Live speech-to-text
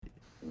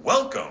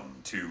Welcome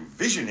to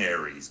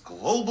Visionaries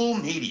Global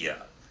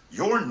Media,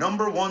 your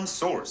number one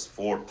source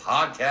for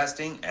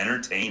podcasting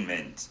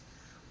entertainment.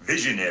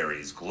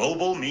 Visionaries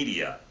Global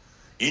Media,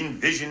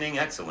 envisioning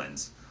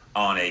excellence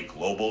on a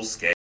global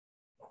scale.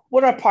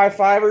 What up, High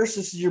Fivers?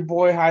 This is your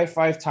boy High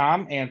Five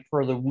Tom, and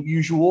per the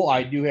usual,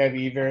 I do have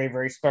a very,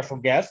 very special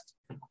guest,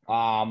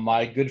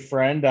 my good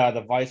friend,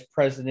 the Vice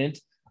President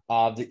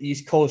of the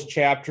East Coast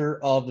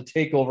chapter of the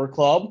Takeover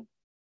Club.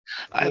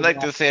 I like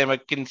to say I'm a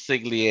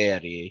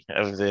consigliere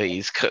of the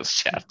East Coast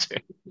chapter.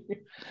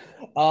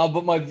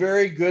 But my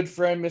very good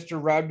friend, Mr.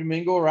 Rob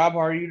Domingo. Rob, how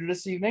are you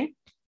this evening?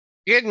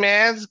 Good,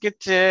 man. It's good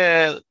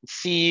to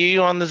see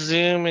you on the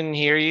Zoom and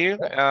hear you.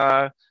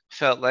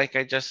 Felt like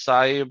I just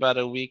saw you about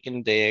a week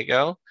and day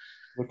ago.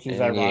 Which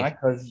is ironic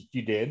because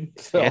you did.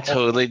 So. I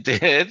totally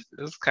did. It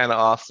was kind of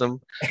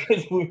awesome.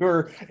 as we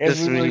were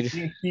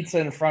eating pizza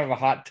in front of a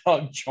hot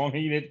tub,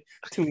 joining it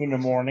 2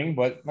 a.m.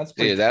 But that's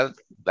pretty. Dude,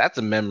 that's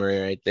a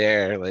memory right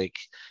there. Like,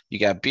 you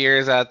got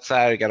beers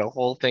outside. We got a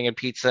whole thing of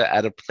pizza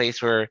at a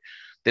place where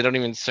they don't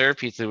even serve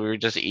pizza. We were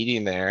just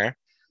eating there.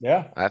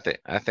 Yeah, I think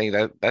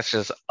that's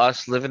just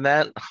us living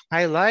that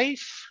high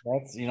life.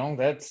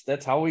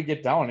 That's how we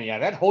get down. Yeah,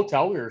 that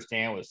hotel we were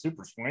staying was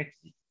super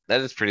swanky.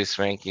 That is pretty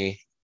swanky.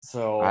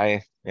 So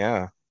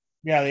yeah,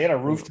 they had a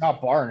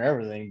rooftop bar and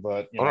everything.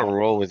 But I want to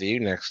roll with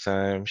you next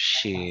time.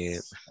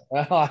 Shit.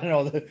 I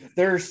know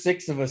there are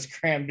 6 of us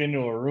crammed into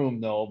a room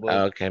though. But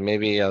okay,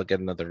 maybe I'll get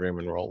another room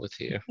and roll with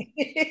you.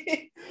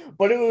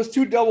 But it was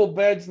 2 double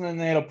beds, and then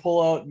they had a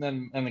pull out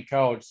and the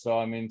couch.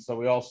 So so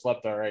we all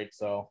slept all right.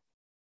 So.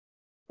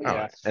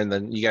 Yeah, and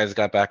then you guys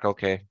got back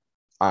okay.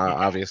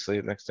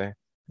 Obviously, the next day.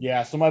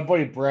 Yeah, so my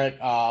buddy Brett,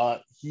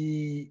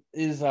 he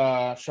is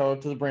shout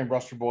out to the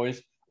Brainbuster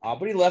boys,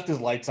 but he left his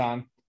lights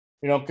on,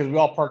 because we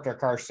all parked our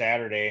car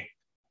Saturday,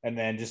 and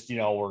then just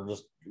we're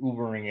just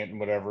Ubering it and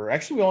whatever.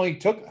 Actually, we only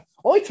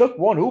took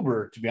one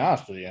Uber, to be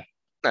honest with you.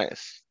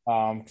 Nice.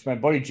 Because my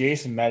buddy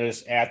Jason met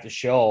us at the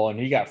show, and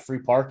he got free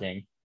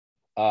parking,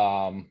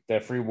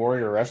 that free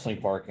Warrior Wrestling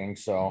parking.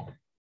 So.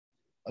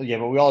 Yeah,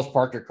 but we always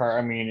parked our car.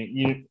 I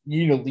mean,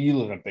 you live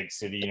in a big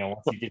city,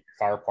 once you get your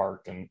car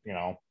parked and,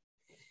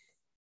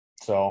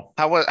 so.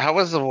 How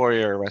was the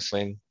Warrior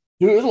Wrestling?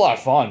 Dude, it was a lot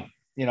of fun.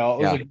 It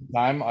was a good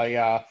time.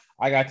 I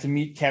got to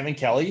meet Kevin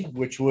Kelly,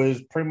 which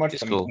was pretty much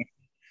the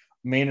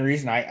main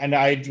reason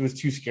I was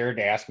too scared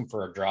to ask him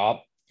for a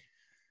drop.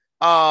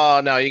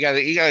 Oh, no, you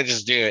gotta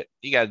just do it.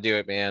 You gotta do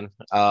it, man.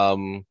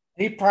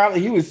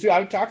 He was,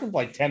 I talked to him for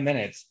like 10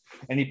 minutes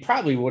and he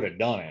probably would have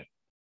done it.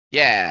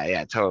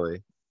 Yeah,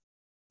 totally.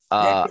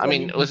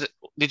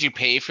 Did you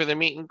pay for the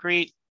meet and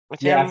greet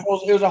with him? Yeah, it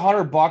was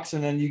 $100,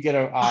 and then you get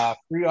a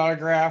free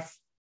autograph,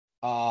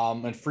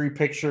 and free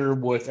picture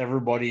with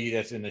everybody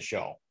that's in the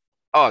show.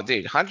 Oh,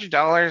 dude,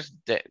 $100,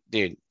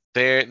 dude.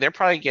 They're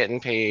probably getting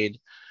paid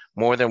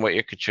more than what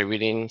you're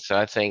contributing. So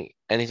I think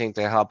anything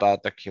to help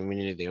out the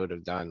community they would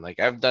have done. Like,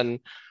 I've done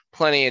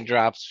plenty of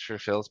drops for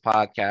Phil's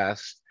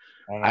podcast.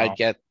 I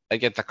get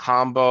the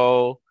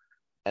combo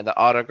and the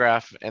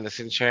autograph and the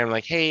signature. I'm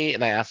like, hey,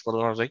 and I asked a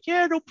little, I was like,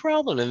 yeah, no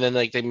problem. And then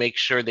they make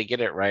sure they get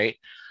it right.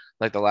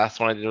 Like the last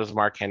one I did was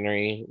Mark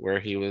Henry,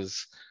 where he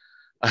was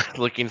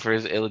looking for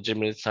his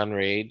illegitimate son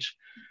Rage,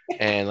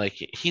 and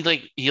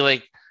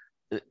he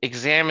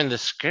examined the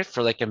script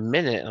for like a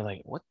minute. I'm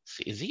like, what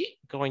is he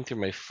going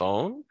through my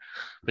phone?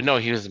 But no,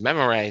 he was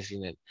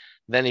memorizing it.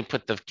 Then he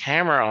put the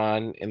camera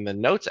on in the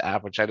notes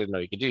app, which I didn't know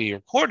you could do. He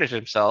recorded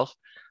himself.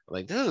 I'm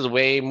like, this is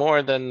way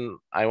more than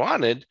I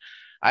wanted.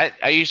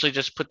 I usually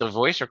just put the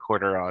voice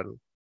recorder on,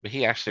 but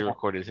he actually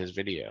recorded his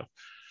video.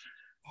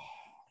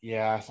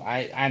 Yeah,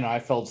 I know. I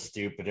felt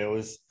stupid. It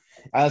was,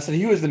 I said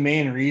he was the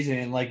main reason,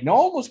 and like no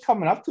one was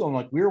coming up to him.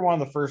 Like we were one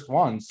of the first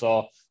ones.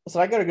 So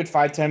I got a good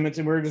 5-10 minutes,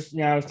 and we were just,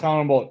 I was telling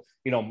him about,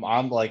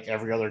 I'm like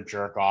every other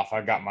jerk off.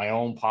 I've got my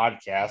own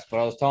podcast, but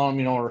I was telling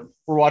him,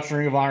 we're watching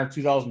Ring of Honor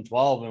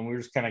 2012, and we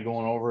were just kind of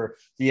going over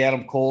the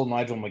Adam Cole,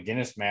 Nigel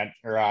McGuinness match,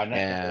 or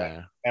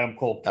Adam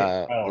Cole,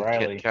 Kyle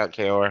O'Reilly,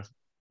 KO,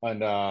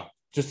 and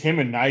just him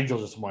and Nigel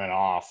just went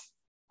off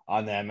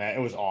on that match. It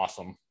was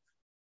awesome.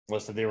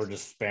 Listen, they were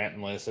just spent,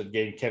 and listen,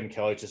 gave Kevin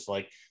Kelly just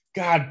like,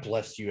 God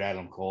bless you,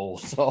 Adam Cole.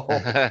 So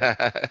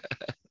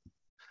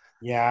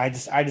yeah, I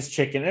just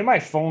chicken. And my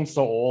phone's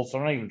so old, so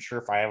I'm not even sure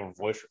if I have a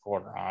voice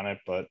recorder on it,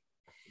 but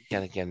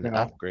gotta get an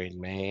upgrade,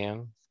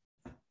 man.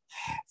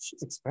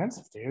 Shit's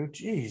expensive, dude.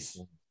 Jeez.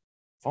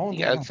 Phone.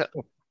 Yeah,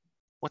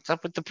 what's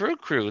up with the Brew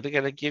Crew? They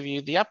gotta give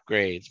you the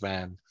upgrades,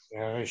 man.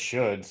 Yeah, they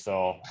should.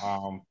 So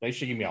they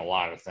should give me a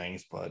lot of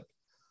things, but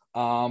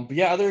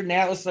yeah, other than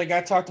that, listen, I got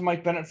to talk to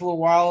Mike Bennett for a little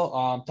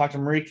while. Talk to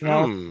Marie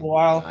Canal for a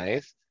while.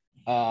 Nice.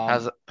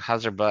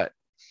 How's her butt?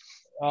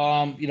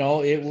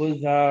 It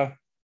was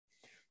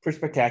pretty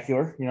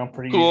spectacular.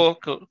 Pretty cool.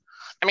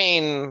 I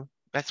mean,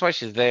 that's why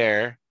she's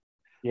there.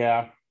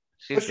 Yeah,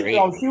 she's great.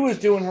 She was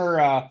doing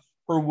her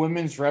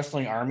women's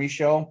wrestling army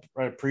show,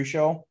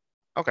 pre-show.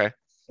 Okay.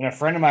 And a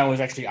friend of mine was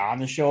actually on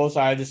the show,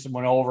 so I just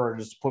went over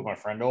just to put my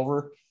friend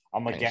over.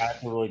 I'm like, nice. Yeah,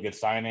 it's a really good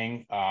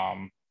signing.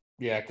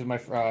 Yeah,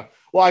 because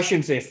well, I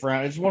shouldn't say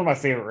friend. It's one of my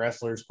favorite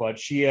wrestlers, but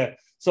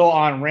so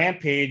on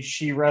Rampage,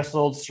 she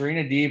wrestled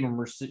Serena Deeb and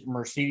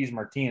Mercedes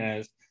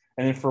Martinez.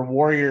 And then for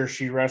Warrior,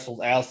 she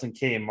wrestled Allison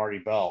Kay and Marty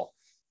Bell.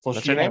 So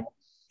What's her name?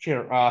 She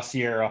had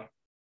Sierra.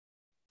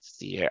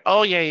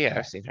 Oh, yeah.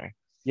 I've seen her.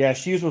 Yeah,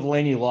 she was with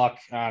Laney Luck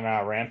on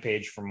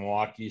Rampage from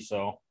Milwaukee.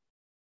 So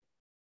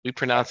we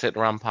pronounce it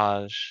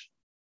Rampage.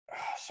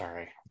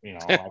 Sorry,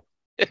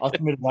 us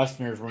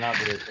Midwesterners, we're not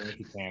very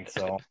fancy fans,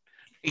 so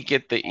you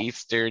get the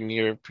Eastern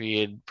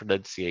European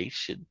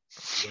pronunciation.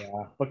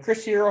 Yeah, but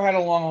Chris Hero had a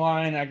long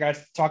line. I got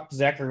to talk to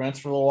Zachary Wentz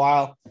for a little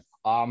while.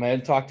 I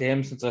hadn't talked to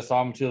him since I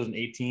saw him in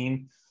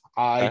 2018.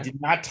 I did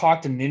not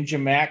talk to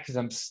Ninja Mac because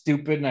I'm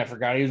stupid and I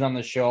forgot he was on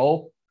the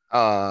show.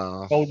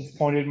 So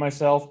disappointed in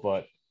myself,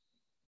 but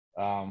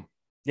yeah,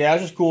 it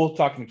was just cool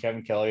talking to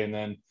Kevin Kelly. And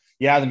then,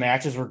 yeah, the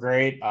matches were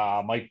great.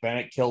 Mike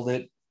Bennett killed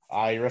it.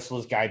 He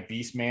wrestled this guy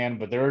Beastman,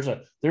 but there's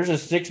a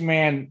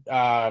 6-man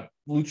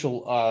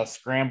lucha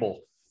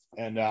scramble.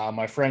 And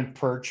my friend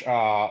Perch,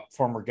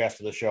 former guest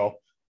of the show,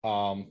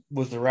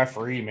 was the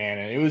referee, man.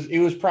 And it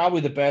was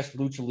probably the best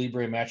lucha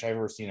libre match I've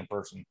ever seen in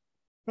person.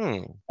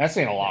 That's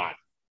saying a lot.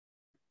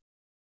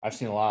 I've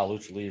seen a lot of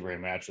lucha libre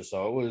matches,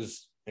 so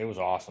it was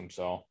awesome.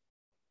 So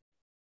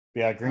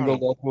yeah, Gringo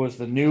Loco was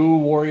the new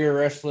Warrior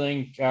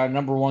Wrestling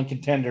 #1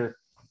 contender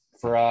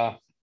for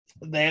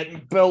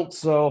that belt.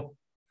 So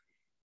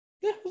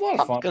yeah, it was a lot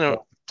of fun.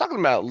 Talking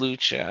about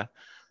lucha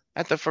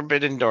at the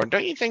Forbidden Door,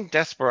 don't you think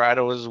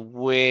Desperado was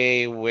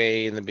way,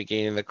 way in the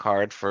beginning of the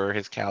card for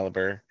his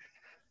caliber?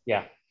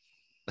 Yeah.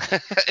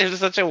 It was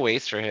such a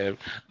waste for him.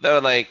 Though,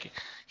 like,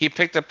 he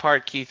picked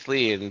apart Keith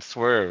Lee and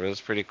Swerve. It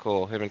was pretty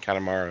cool. Him and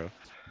Kanemaru.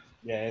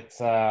 Yeah, it's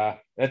that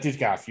dude's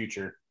got a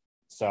future.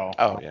 So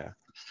yeah.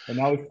 And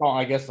now he's calling,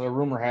 I guess the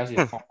rumor has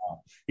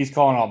he's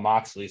calling out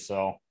Moxley,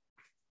 so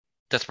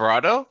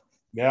Desperado?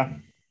 Yeah.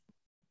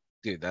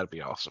 Dude, that'd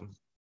be awesome.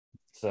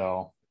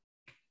 So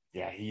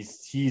yeah,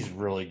 he's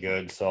really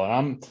good. So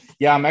I'm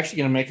actually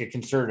gonna make a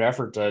concerted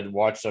effort to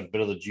watch a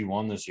bit of the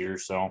G1 this year.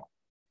 So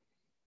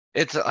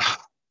it's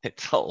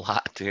a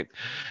lot, dude.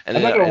 And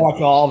I'm not gonna watch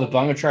all of it, but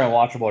I'm gonna try and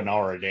watch about an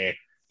hour a day.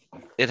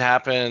 It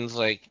happens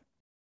like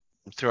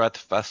throughout the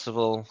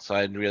festival, so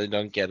I really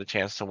don't get a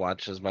chance to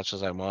watch as much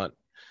as I want.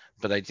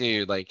 But I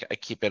do, like, I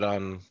keep it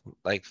on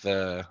like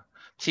the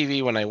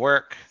TV when I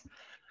work,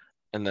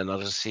 and then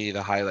I'll just see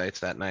the highlights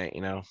that night,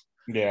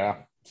 Yeah.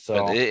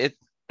 So but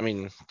I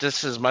mean,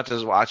 just as much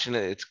as watching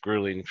it, it's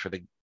grueling for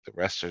the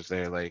wrestlers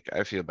there. Like,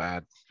 I feel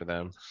bad for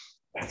them.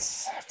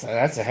 That's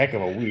a heck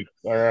of a week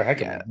or a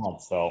heck of a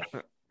month. So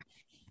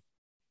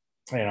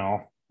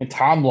and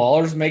Tom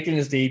Lawler's making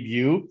his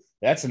debut.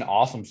 That's an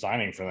awesome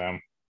signing for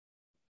them.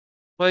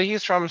 Well,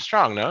 he's from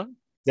Strong, no?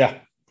 Yeah,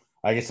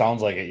 I guess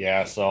sounds like it.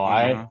 Yeah. So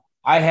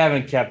I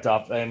haven't kept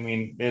up. I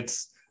mean,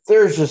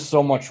 there's just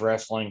so much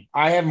wrestling.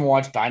 I haven't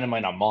watched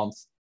Dynamite in a month.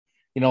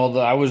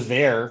 I was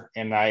there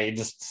and I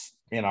just,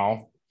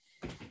 I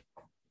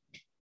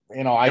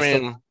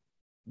still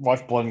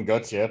watch Blood and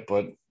Guts yet,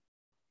 but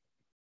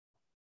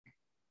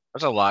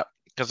there's a lot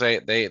because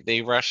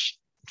they rush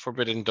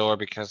Forbidden Door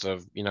because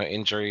of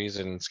injuries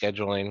and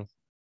scheduling.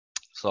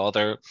 So all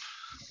their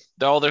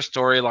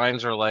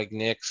storylines are like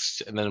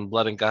nixed, and then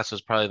Blood and Guts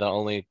is probably the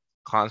only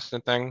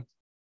constant thing.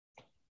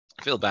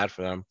 I feel bad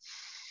for them.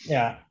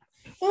 Yeah.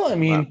 Well, I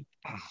mean,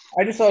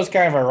 I just thought it was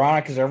kind of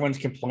ironic because everyone's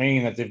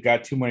complaining that they've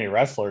got too many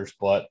wrestlers,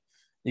 but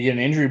you get an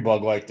injury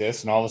bug like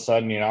this, and all of a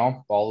sudden,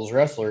 all those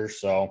wrestlers.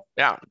 So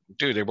yeah,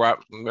 dude, they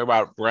brought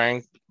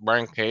Brian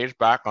Cage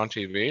back on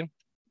TV.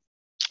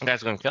 That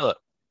guy's gonna kill it.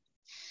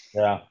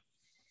 Yeah,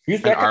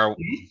 he's back on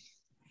TV.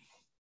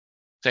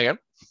 Say again?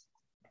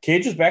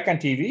 Cage is back on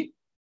TV.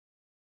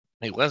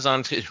 He was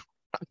on TV.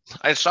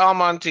 I saw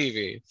him on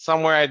TV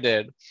somewhere. I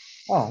did.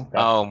 Oh,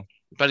 okay.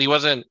 But he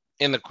wasn't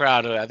in the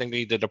crowd. I think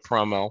he did a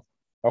promo.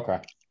 Okay.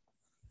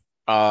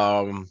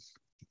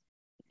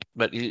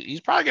 But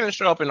he's probably going to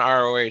show up in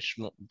ROH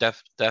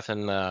Death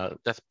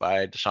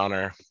by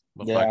Dishonor.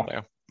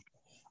 Yeah.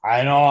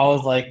 I know. I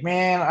was like,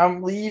 man,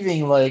 I'm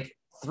leaving like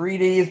 3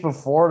 days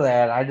before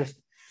that. I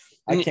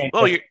can't.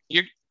 Oh,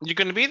 you're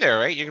going to be there,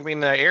 right? You're going to be in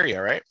the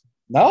area, right?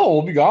 No,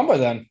 we'll be gone by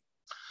then.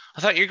 I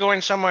thought you're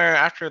going somewhere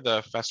after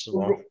the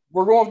festival.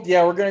 We're going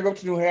to go up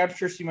to New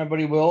Hampshire, see my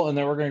buddy Will, and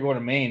then we're going to go to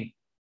Maine.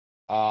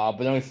 But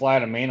then we fly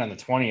to Maine on the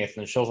 20th,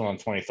 and the show's on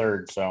the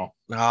 23rd. So.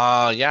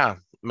 Yeah.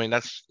 I mean,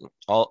 that's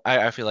all.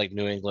 I feel like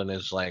New England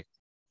is like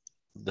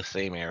the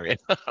same area.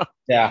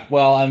 Yeah.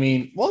 Well, I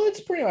mean,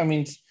 it's pretty. I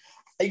mean,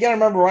 you got to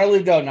remember when I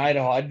lived out in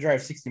Idaho, I'd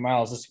drive 60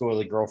 miles just to go to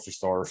the grocery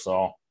store.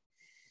 So,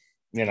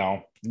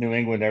 New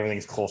England,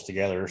 everything's close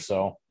together.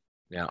 So.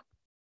 Yeah.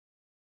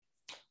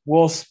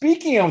 Well,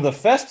 speaking of the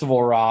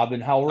festival, Rob,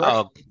 and how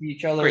we're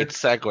each other. Great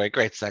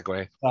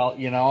segue. Well,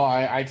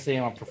 I'd say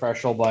I'm a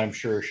professional, but I'm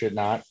sure I should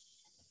not.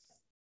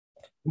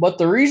 But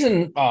the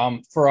reason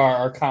for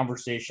our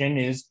conversation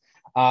is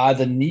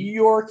the New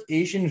York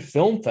Asian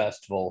Film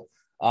Festival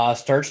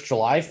starts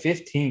July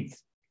 15th,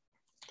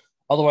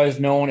 otherwise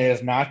known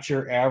as Not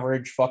Your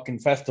Average Fucking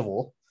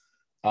Festival.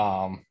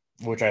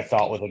 which I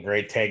thought was a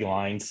great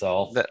tagline.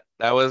 So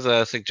That was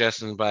a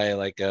suggestion by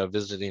like a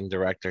visiting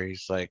director.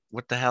 He's like,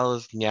 "What the hell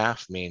does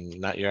NYAF mean?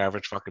 Not your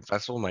average fucking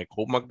festival?" I'm like,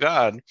 "Oh my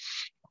god!"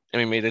 And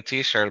we made a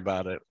T-shirt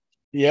about it.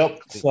 yep.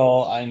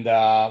 So and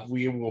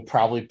we will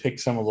probably pick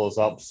some of those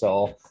up.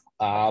 So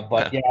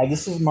but yeah,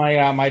 this is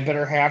my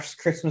better half's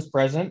Christmas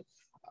present.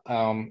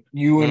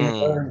 You and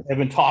her have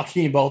been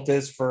talking about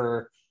this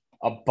for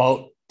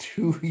about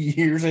 2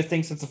 years, I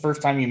think, since the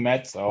first time you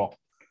met. So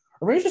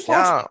or maybe just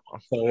last. Yeah,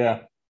 So yeah.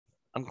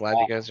 I'm glad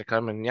you guys are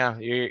coming. Yeah,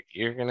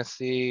 you're gonna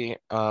see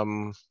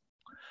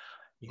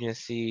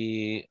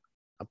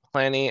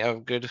plenty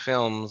of good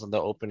films on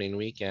the opening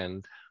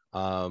weekend.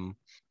 And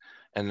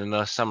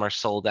then some are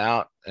sold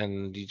out,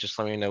 and you just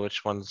let me know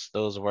which ones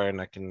those were,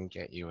 and I can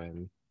get you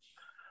in.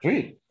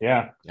 Sweet.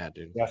 Yeah. Yeah,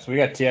 dude. Yeah, so we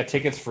got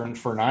tickets for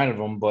 9 of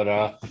them.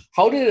 But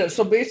how did it?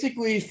 So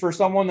basically, for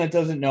someone that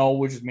doesn't know,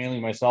 which is mainly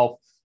myself,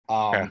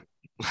 Yeah.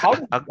 how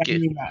did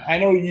Okay. I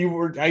know you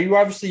were? You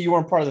obviously you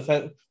weren't part of the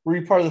fest. Were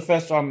you part of the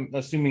fest? I'm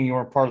assuming you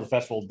weren't part of the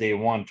festival day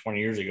one 20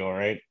 years ago,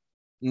 right?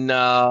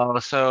 No,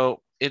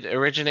 so it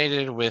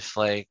originated with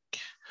like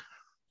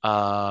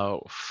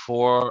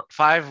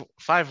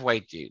five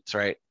white dudes,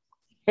 right?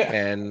 Yeah.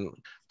 And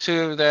three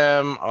of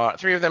them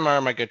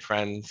are my good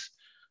friends.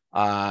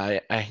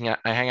 I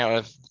hang out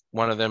with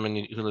one of them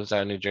who lives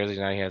out in New Jersey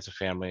now. He has a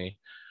family.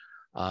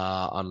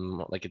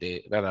 On like a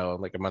day, I don't know,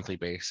 like a monthly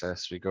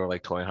basis. We go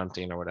like toy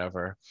hunting or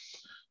whatever.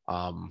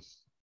 Um,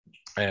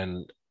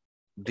 and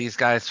these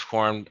guys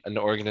formed an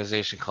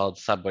organization called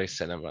Subway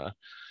Cinema.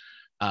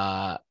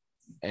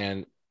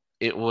 And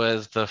it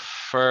was the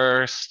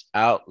first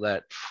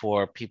outlet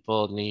for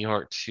people in New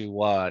York to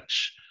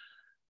watch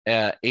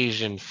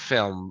Asian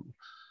film.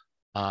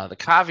 The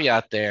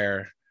caveat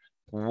there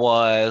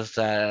was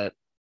that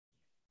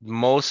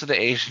most of the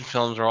Asian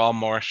films are all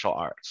martial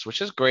arts,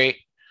 which is great,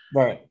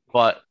 Right.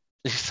 but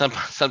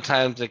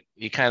sometimes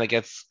it kind of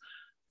gets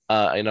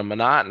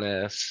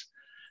monotonous.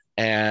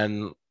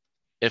 And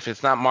if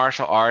it's not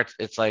martial arts,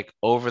 it's like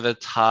over the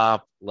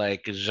top,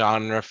 like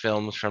genre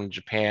films from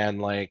Japan,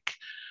 like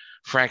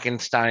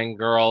Frankenstein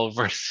Girl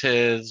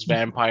versus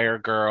Vampire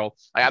Girl.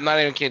 I'm not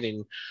even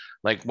kidding.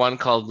 Like one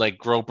called like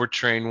Groper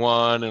Train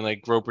 1 and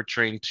like Groper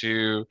Train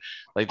 2.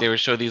 Like they would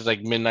show these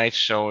like midnight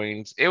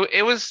showings.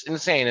 It was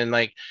insane. And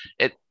like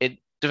it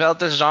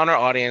developed this genre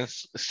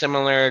audience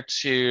similar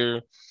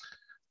to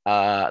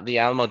the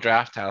Alamo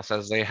Draft House,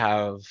 as they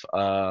have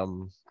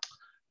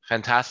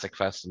Fantastic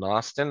Fest in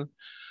Austin.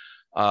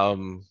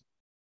 Um,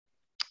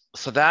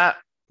 so that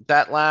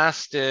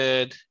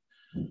lasted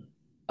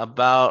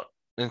about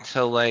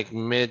until like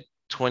mid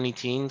 20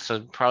 teens,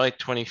 so probably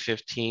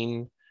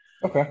 2015.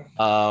 Okay.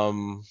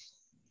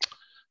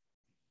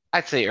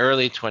 I'd say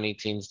early 20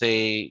 teens.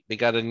 They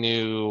got a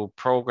new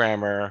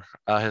programmer.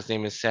 His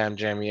name is Sam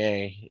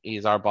Jamier.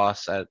 He's our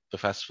boss at the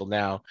festival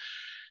now,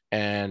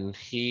 and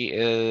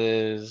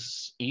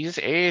he's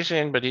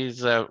Asian, but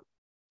he's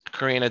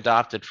Korean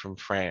adopted from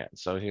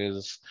France. So he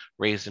was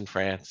raised in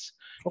France.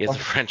 He has a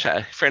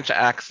Okay. French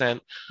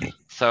accent.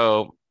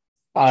 So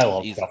I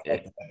love he's stuff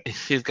like that.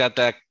 he's got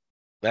that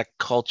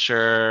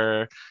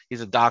culture.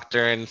 He's a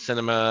doctor in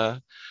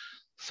cinema,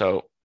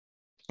 so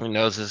he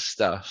knows his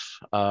stuff.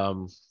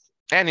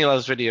 And he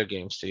loves video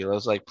games too. He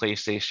loves like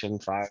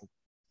PlayStation 5.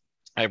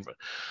 I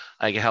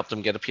I helped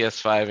him get a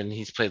PS5, and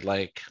he's played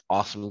like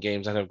awesome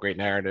games that have great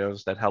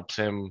narratives that helps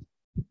him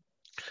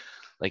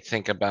like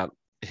think about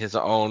his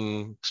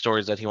own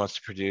stories that he wants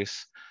to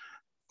produce.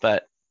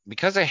 But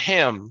because of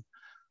him,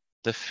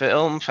 the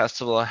film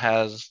festival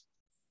has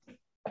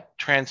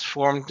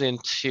transformed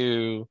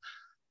into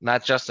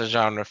not just a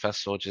genre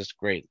festival, which is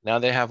great. Now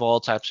they have all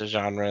types of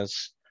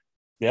genres,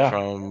 Yeah.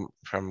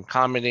 from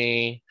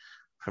comedy,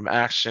 from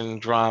action,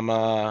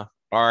 drama,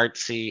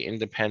 artsy,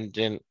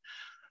 independent.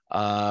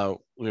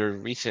 We were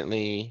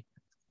recently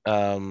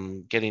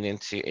getting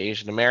into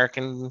Asian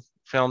American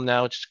film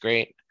now, which is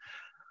great.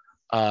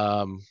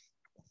 Um,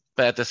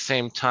 but at the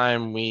same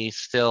time, we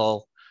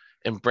still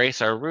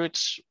embrace our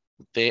roots.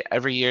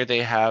 Every year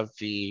they have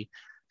the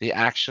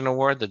Action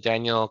Award, the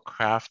Daniel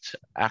Kraft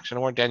Action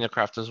Award. Daniel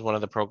Kraft is one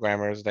of the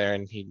programmers there,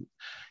 and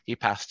he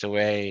passed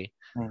away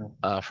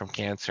Mhm. from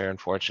cancer,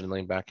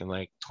 unfortunately, back in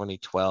like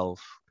 2012,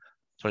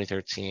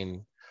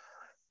 2013.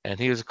 And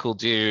he was a cool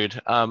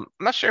dude. I'm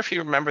not sure if you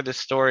remember this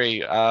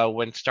story.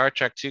 When Star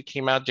Trek 2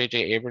 came out,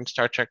 J.J. Abrams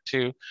Star Trek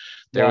 2,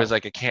 there Yeah. was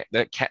like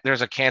there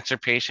was a cancer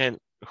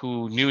patient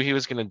who knew he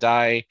was going to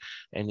die,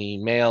 and he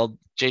mailed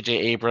J.J.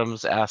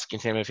 Abrams asking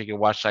him if he could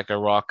watch like a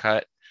raw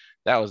cut.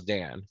 That was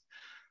Dan.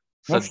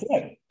 No So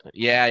shit.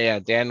 yeah,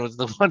 Dan was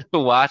the one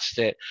who watched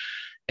it,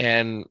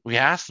 and we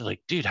asked him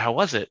like, dude, how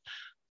was it?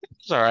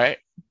 It's all right.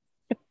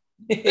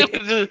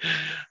 It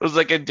was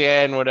like a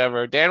Dan,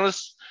 whatever. Dan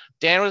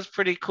was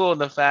pretty cool in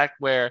the fact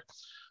where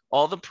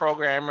all the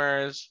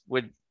programmers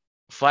would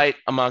fight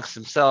amongst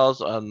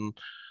themselves on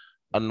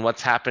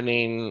what's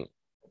happening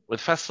with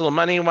festival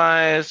money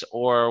wise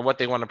or what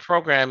they want to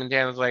program. And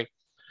Dan was like,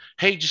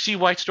 "Hey, did you see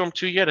White Storm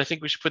 2 yet? I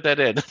think we should put that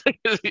in."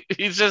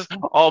 He's just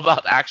all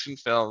about action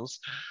films.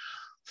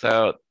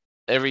 So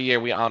every year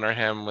we honor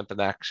him with an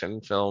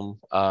action film,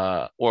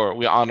 or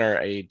we honor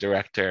a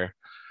director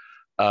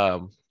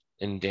um,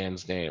 in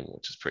Dan's name,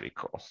 which is pretty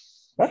cool.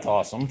 That's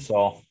awesome.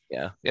 So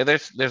Yeah.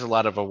 There's a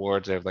lot of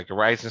awards. They have like a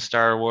Rising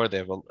Star Award. They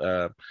have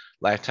a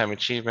Lifetime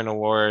Achievement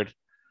Award,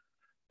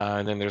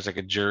 and then there's like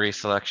a jury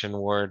selection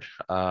award,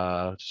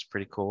 which is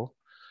pretty cool.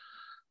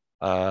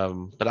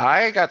 But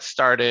I got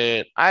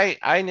started. I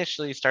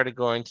initially started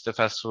going to the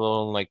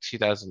festival in like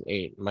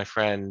 2008. My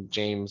friend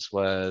James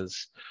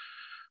was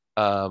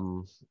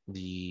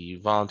the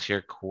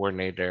volunteer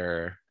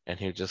coordinator, and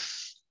he would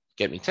just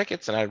get me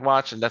tickets, and I'd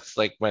watch. And that's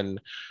like when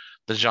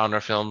the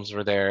genre films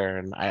were there,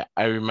 and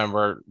I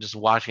remember just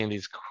watching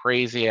these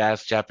crazy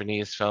ass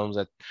Japanese films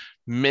at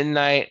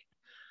midnight.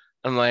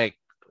 I'm like,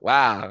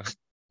 wow,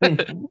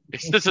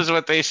 this is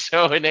what they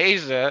show in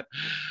Asia.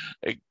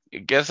 I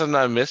guess I'm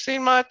not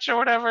missing much or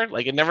whatever.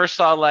 Like I never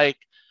saw like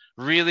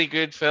really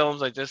good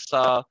films. I just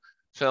saw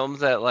films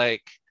that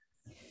like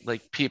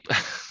people.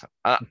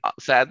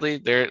 Sadly,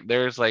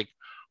 there's like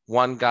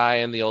one guy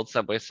in the old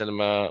Subway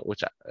Cinema,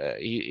 which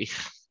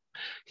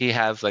he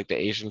has like the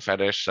Asian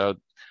fetish, so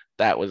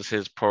that was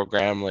his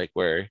program, like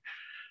where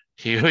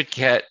he would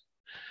get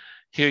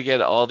he would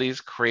get all these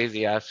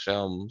crazy ass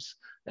films,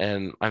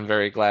 and I'm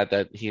very glad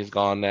that he's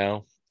gone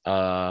now.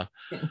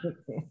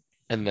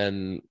 And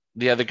then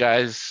the other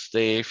guys,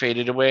 they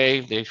faded away.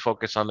 They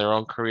focused on their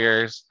own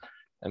careers,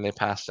 and they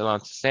passed it on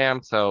to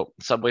Sam. So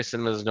Subway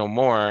Cinema is no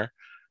more.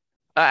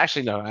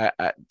 Actually, no.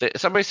 The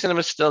Subway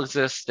Cinema still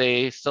exists.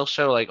 They still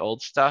show like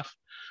old stuff,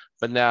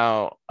 but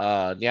now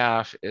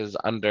NYAF is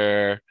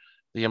under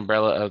the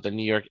umbrella of the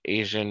New York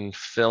Asian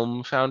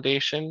Film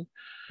Foundation,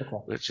 okay.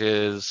 which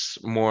is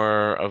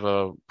more of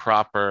a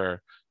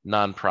proper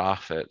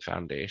nonprofit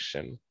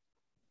foundation.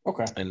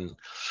 Okay. And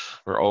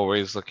we're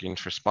always looking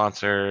for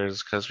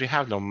sponsors because we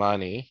have no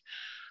money.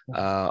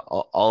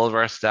 All of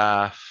our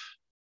staff,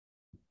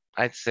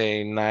 I'd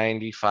say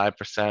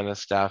 95% of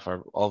staff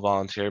are all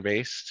volunteer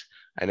based.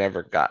 I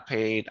never got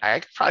paid.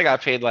 I probably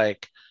got paid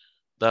like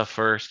the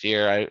first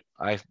year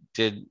I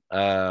did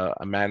a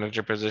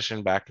manager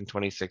position back in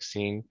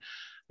 2016.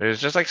 It was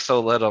just like so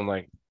little. I'm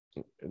like,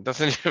 it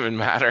doesn't even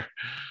matter.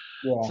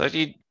 Yeah. So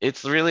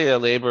it's really a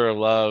labor of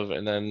love,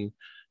 and then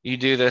you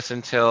do this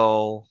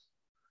until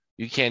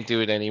you can't do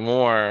it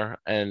anymore,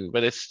 and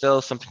but it's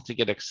still something to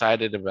get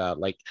excited about.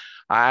 Like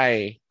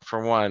I,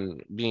 for one,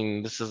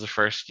 being this is the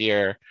first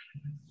year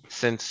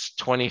since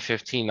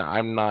 2015,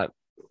 I'm not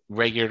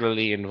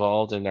regularly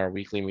involved in our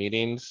weekly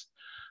meetings.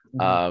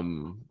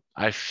 Mhm.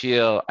 I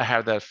feel I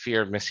have that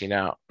fear of missing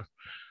out.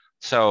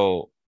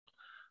 So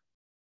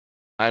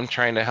I'm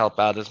trying to help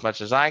out as much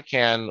as I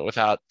can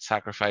without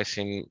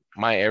sacrificing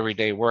my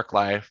everyday work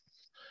life.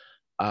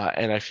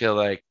 And I feel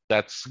like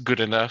that's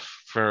good enough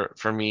for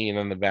me and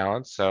in the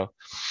balance.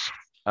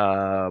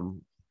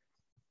 Um,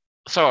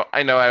 so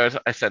I know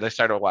I said I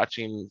started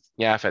watching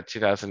YAF at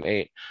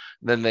 2008.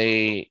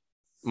 Then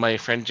my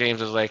friend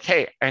James was like,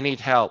 "Hey, I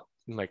need help."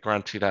 Like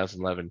around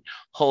 2011,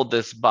 hold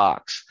this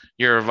box.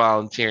 You're a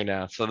volunteer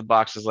now. So the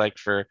box is like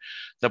for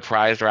the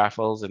prize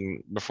raffles,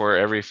 and before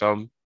every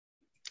film,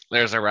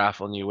 there's a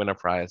raffle and you win a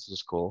prize, which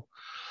is cool.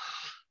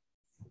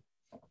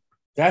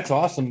 That's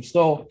awesome.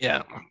 So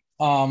Yeah.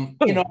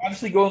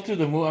 obviously going through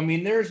the movie, I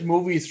mean, there's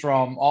movies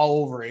from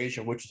all over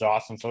Asia, which is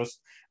awesome. So it's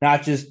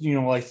not just,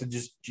 like the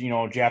just,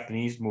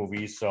 Japanese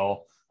movies.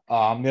 So the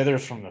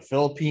others from the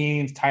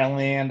Philippines,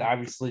 Thailand,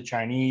 obviously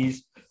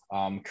Chinese,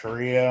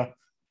 Korea.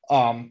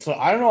 So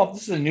I don't know if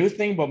this is a new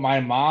thing, but my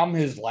mom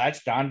has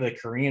latched on to the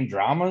Korean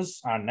dramas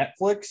on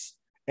Netflix,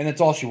 and it's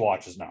all she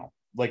watches now,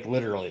 like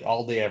literally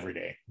all day, every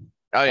day.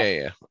 Oh Uh,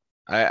 yeah.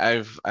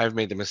 I've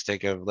made the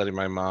mistake of letting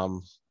my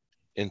mom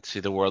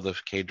into the world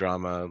of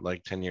K-drama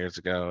like 10 years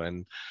ago,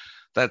 and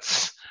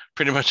that's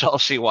pretty much all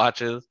she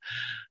watches.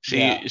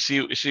 yeah.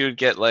 She would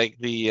get like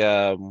the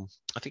I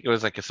think it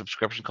was like a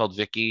subscription called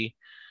Viki.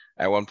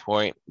 At one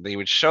point, they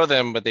would show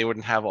them, but they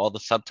wouldn't have all the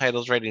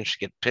subtitles ready, and she'd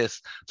get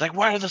pissed. It's like,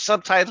 where are the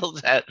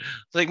subtitles at?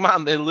 It's like,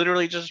 Mom, they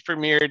literally just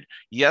premiered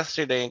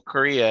yesterday in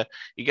Korea.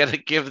 You got to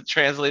give the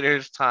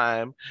translators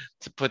time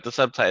to put the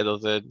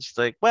subtitles in. She's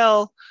like,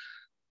 well,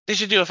 they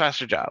should do a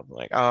faster job. I'm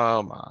like,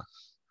 oh my.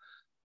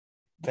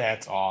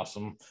 That's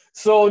awesome.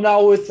 So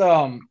now with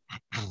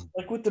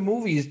like with the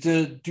movies,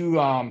 do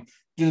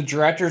the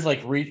directors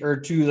like reach or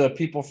to the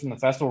people from the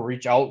festival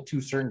reach out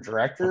to certain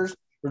directors,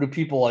 or do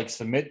people like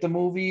submit the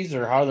movies,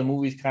 or how do the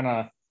movies kind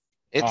of uh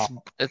It's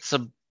it's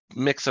a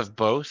mix of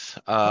both.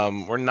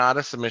 We're not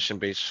a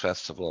submission-based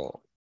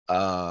festival.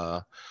 Uh,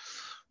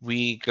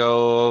 we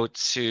go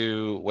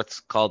to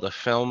what's called a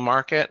film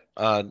market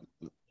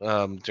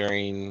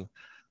during,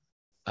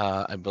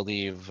 I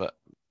believe,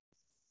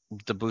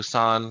 the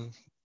Busan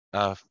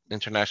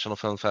International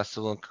Film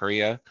Festival in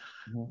Korea.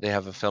 Mhm. They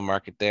have a film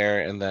market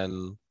there, and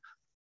then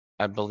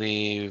I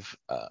believe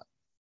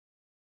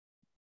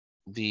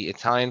the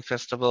Italian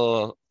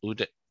festival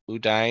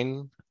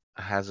Udine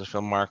has a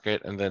film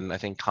market, and then I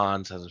think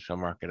Cannes has a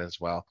film market as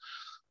well.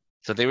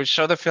 So they would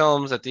show the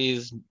films at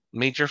these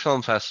major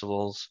film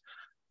festivals,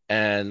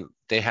 and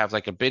they have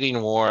like a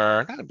bidding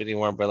war, not a bidding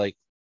war, but like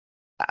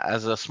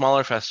as a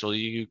smaller festival,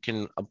 you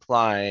can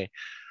apply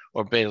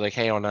or bid like,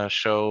 hey, I want to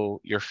show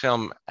your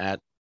film at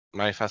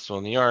my festival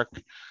in New York.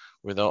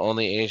 We're the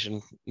only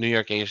New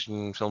York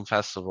Asian Film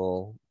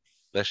Festival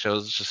that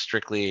shows just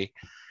strictly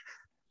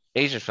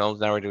Asian films.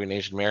 Now we're doing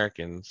Asian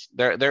Americans.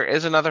 There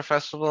is another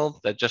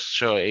festival that just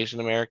show Asian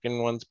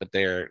American ones, but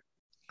their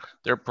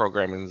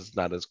programming is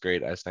not as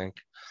great, I think.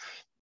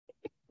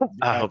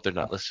 I hope they're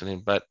not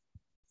listening, but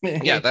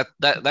yeah,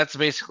 that's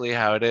basically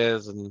how it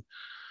is. And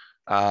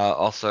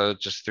also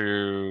just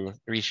through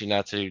reaching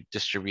out to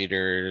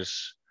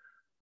distributors,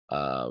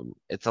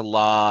 it's a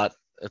lot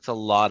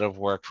of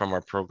work from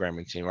our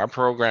programming team. Our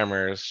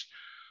programmers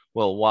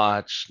will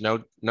watch,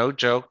 no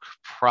joke,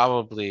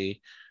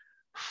 probably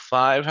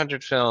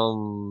 500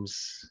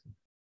 films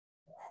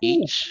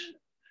each,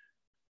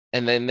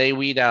 and then they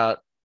weed out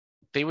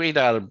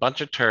a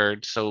bunch of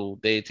turds. So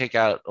they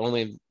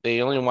only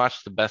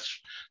watch the best.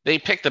 They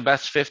pick the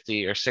best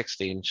 50 or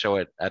 60 and show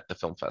it at the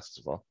film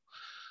festival.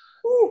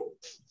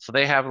 So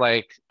they have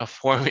like a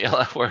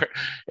formula where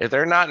if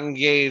they're not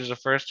engaged the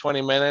first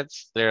 20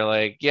 minutes, they're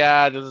like,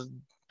 yeah,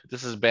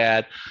 this is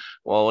bad.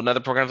 Well, another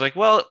program's like,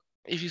 well,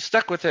 if you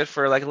stuck with it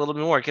for like a little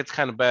bit more, it gets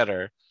kind of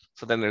better.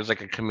 So then there's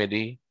like a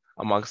committee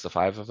amongst the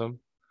 5 of them.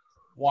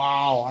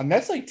 Wow. And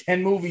that's like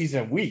 10 movies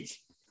a week.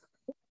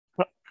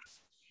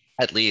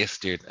 At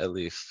least, dude, at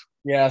least.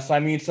 Yes. I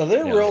mean, so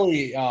they're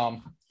really,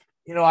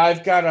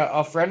 I've got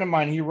a friend of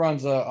mine, he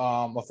runs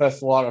a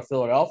festival out of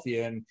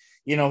Philadelphia, and,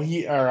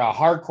 or a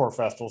hardcore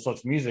festival. So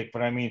it's music,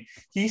 but I mean,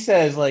 he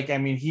says like, I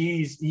mean,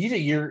 he's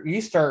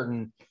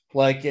starting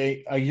like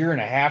a year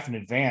and a half in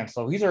advance.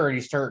 So he's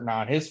already starting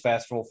on his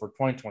festival for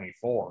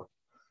 2024,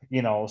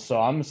 so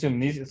I'm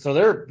assuming so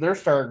they're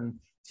starting.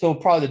 So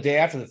probably the day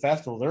after the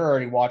festival, they're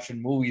already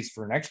watching movies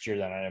for next year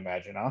then, I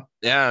imagine, huh?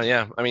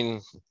 Yeah. I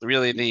mean,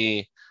 really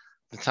the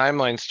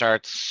timeline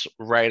starts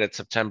right at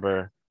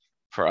September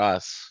for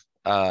us.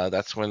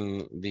 That's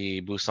when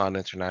the Busan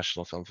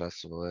International Film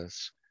Festival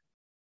is.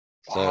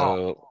 Wow.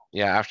 So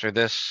yeah, after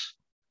this,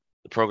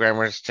 the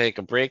programmers take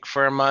a break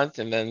for a month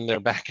and then they're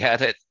back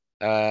at it.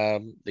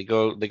 They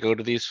go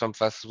to these film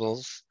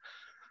festivals.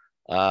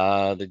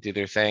 They do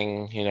their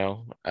thing,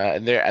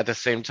 and they're at the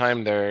same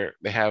time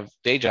they have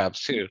day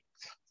jobs too.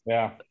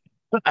 Yeah.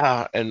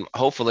 And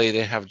hopefully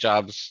they have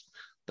jobs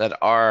that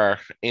are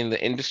in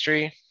the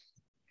industry.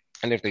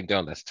 And if they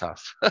don't, that's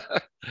tough.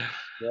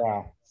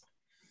 Yeah.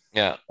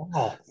 Yeah.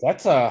 Oh,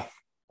 that's a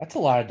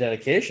lot of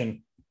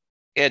dedication.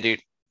 Yeah,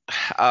 dude.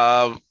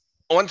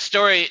 One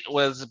story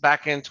was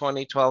back in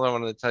 2012. I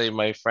wanted to tell you,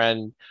 my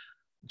friend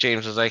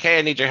James was like, hey,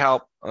 I need your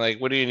help. I'm like,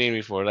 what do you need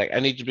me for? Like, I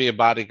need to be a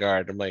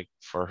bodyguard. I'm like,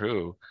 for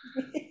who?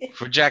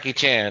 For Jackie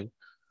Chan.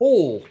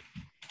 Oh.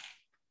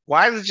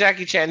 Why does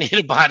Jackie Chan need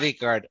a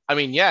bodyguard? I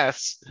mean,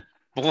 yes,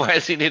 but why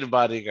does he need a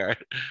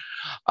bodyguard?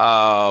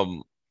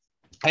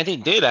 And he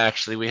did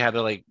actually. We had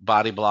to like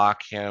body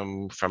block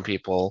him from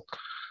people.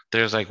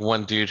 There's like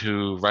one dude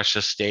who rushed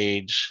the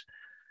stage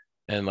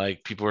and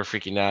like people were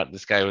freaking out.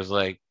 This guy was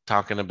like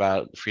talking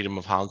about freedom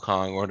of Hong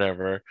Kong or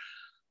whatever.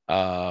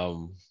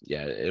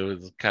 Yeah, it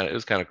was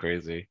kind of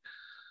crazy.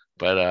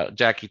 But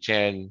Jackie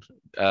Chan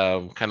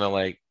kind of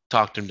like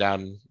talked him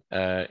down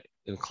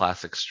in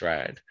classic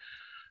stride.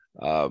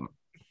 And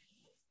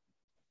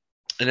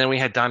then we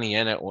had Donnie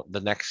Yen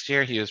the next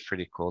year. He was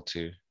pretty cool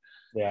too.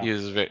 Yeah. He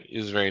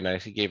was very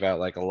nice. He gave out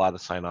like a lot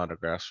of signed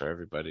autographs for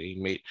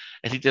everybody.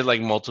 He did like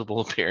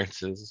multiple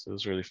appearances. It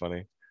was really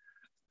funny.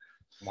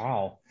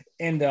 Wow.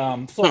 And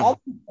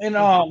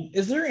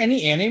is there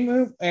any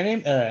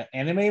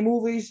anime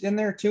movies in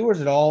there too, or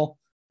is it all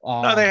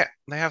No, they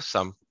have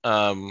some.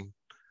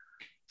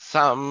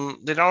 Some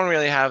they don't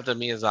really have the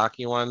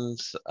Miyazaki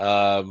ones.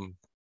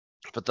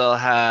 But they'll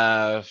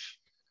have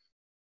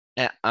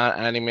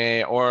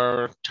anime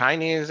or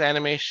Chinese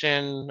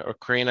animation or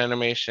Korean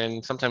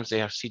animation. Sometimes they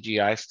have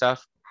CGI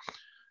stuff,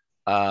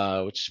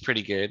 which is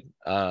pretty good.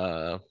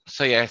 So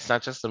yeah, it's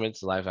not just limited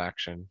to live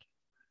action.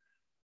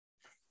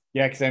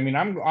 Yeah, because I mean,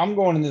 I'm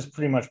going in this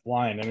pretty much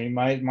blind. I mean,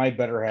 my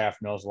better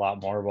half knows a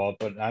lot more about,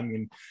 but I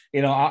mean,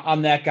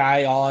 I'm that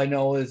guy. All I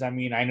know is, I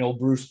mean, I know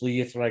Bruce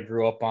Lee. It's what I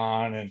grew up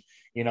on, and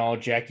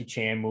Jackie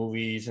Chan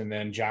movies, and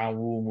then John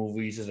Woo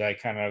movies as I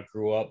kind of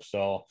grew up.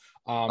 So,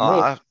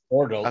 I'll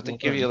have to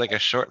give you like a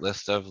short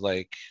list of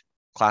like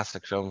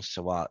classic films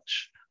to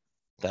watch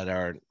that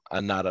are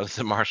not of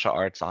the martial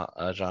arts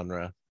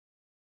genre.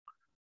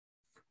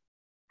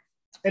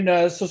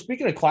 And so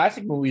speaking of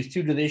classic movies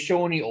too, do they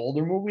show any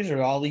older movies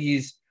or all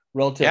these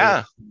relatively?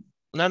 Yeah.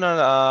 No.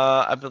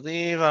 I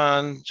believe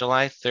on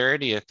July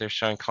 30th they're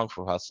showing Kung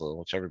Fu Hustle,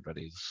 which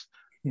everybody's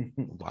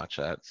watch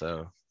that.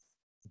 So,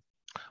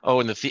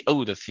 and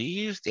the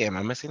Thieves. Damn,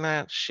 I'm missing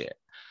that. Shit,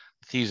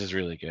 the Thieves is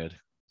really good.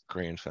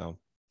 Korean film.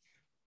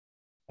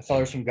 I saw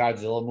there's some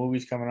Godzilla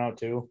movies coming out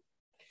too.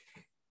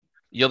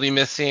 You'll be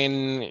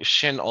missing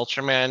Shin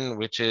Ultraman,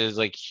 which is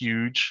like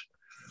huge.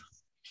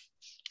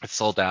 It's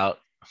sold out.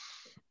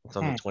 It's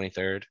on the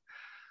 23rd.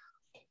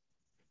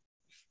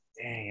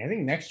 Dang, I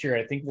think next year,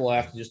 I think we'll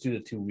have to just do the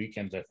 2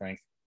 weekends. I think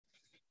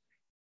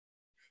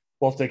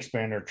we'll have to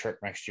expand our trip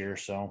next year.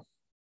 So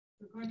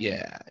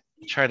Yeah,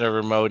 try to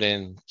remote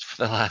in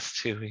for the last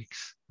 2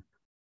 weeks.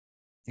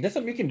 that's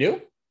something you can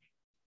do.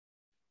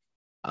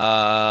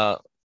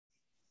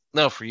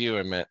 No, for you,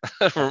 I meant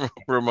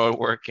remote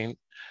working.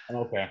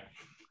 Okay.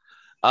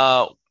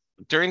 Uh,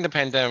 During the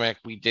pandemic,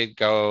 we did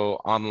go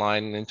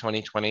online in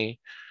 2020.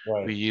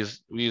 Right. We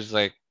used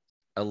like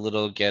a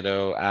little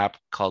ghetto app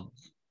called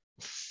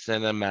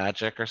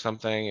Cinemagic or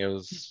something. It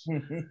was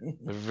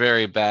a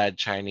very bad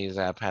Chinese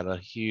app, had a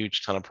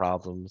huge ton of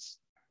problems.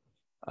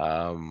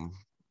 And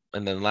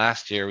then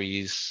last year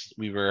we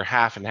were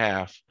half and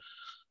half,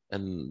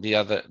 and the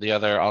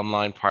other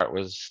online part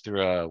was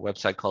through a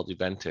website called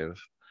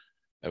Eventive,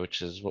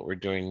 which is what we're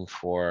doing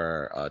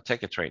for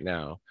tickets right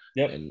now.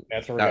 Yep. And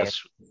That's where we that got it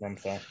was from.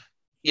 So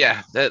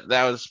yeah, that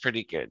was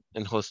pretty good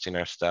in hosting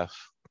our stuff.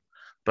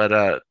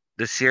 But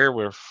this year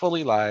we're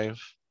fully live.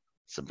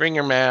 So bring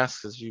your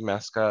masks as you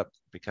mask up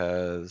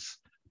because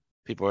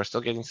people are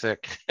still getting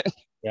sick.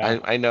 yeah,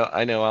 I know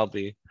I'll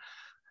be.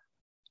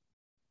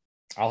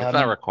 I'll It's have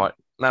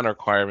not a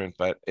requirement,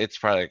 but it's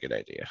probably a good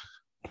idea.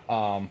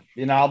 I'll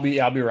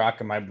be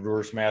rocking my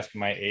Brewers mask and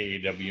my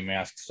AAW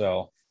mask.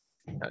 So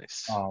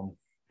Nice. all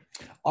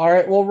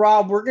right. Well,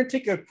 Rob, we're gonna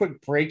take a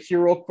quick break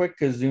here, real quick,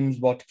 because Zoom's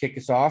about to kick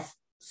us off.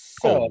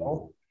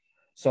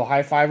 So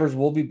high fivers,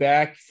 we'll be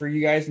back for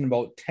you guys in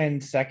about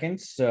 10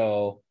 seconds.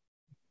 So,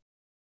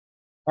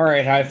 all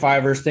right, high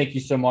fivers, thank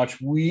you so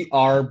much. We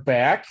are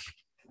back.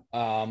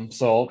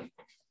 So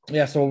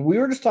we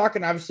were just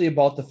talking obviously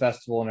about the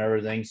festival and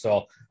everything.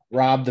 So,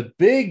 Rob, the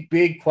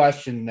big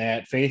question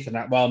that Faith and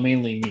I, well,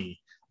 mainly me,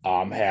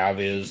 have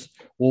is,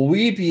 will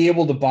we be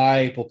able to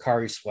buy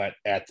Pocari Sweat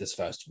at this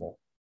festival?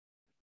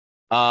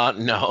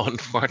 No,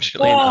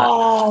 unfortunately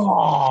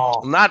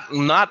not.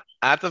 Not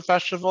at the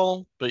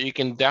festival, but you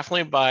can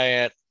definitely buy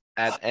it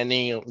at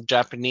any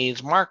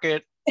Japanese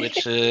market,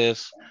 which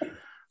is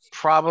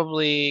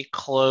probably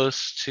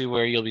close to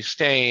where you'll be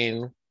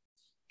staying,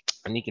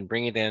 and you can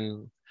bring it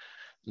in.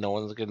 No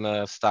one's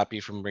gonna stop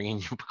you from bringing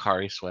your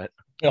Pocari Sweat.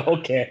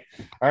 Okay.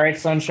 All right,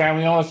 Sunshine.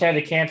 We almost had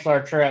to cancel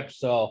our trip,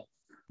 so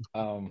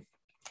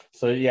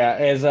yeah,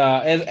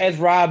 as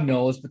Rob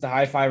knows, but the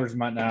high fivers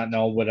might not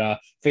know, but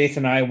Faith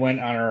and I went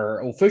on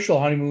our official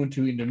honeymoon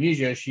to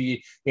Indonesia.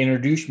 She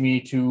introduced me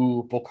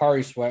to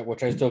Pocari Sweat,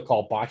 which I still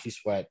call Bocce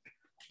Sweat.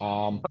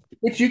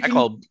 Which you I can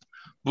call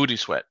booty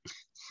sweat.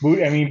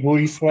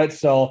 booty sweat.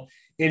 So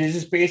it is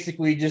just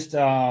basically just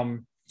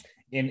an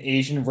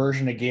Asian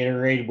version of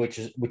Gatorade, which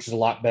is a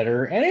lot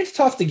better, and it's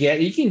tough to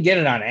get. You can get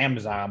it on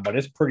Amazon, but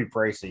it's pretty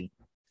pricey.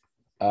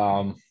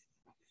 But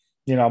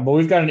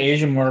we've got an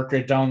Asian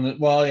market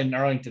in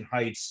Arlington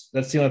Heights.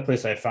 That's the only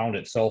place I found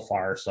it so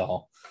far.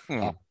 So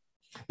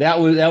that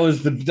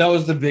was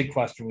the big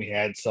question we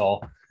had.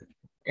 So,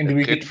 and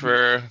good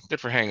for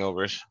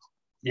hangovers.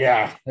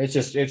 Yeah, it's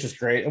just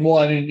great. And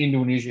well, in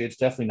Indonesia, it's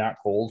definitely not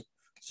cold,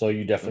 so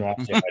you definitely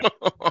want to.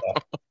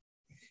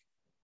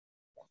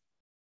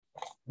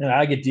 And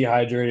I get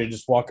dehydrated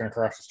just walking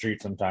across the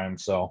street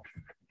sometimes. So,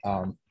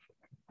 and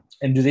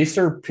do they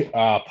serve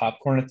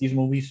popcorn at these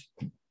movies?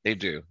 They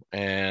do,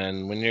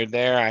 and when you're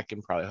there, I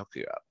can probably hook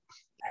you up.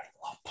 I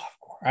love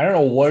popcorn. I don't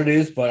know what it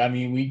is, but I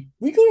mean,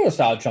 we go to a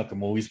solid chunk of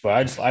movies, but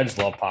I just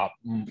love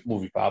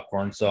movie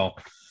popcorn. So,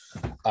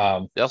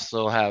 they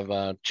also have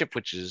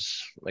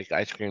chipwiches, like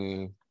ice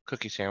cream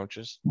cookie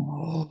sandwiches. It's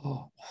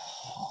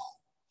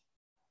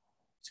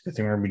a good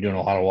thing we're gonna be doing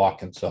a lot of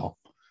walking. So,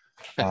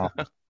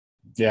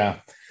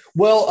 yeah.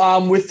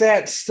 Well, with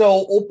that,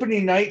 so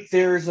opening night,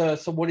 there's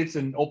it's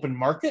an open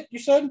market, you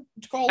said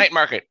it's called? Night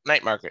market.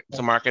 It's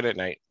a market at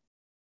night.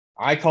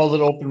 I called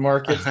it open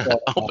market. So,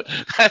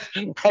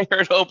 I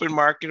heard open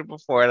market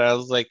before, and I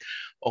was like,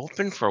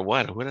 open for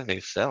what? What are they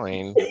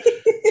selling?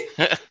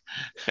 Are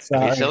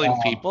they selling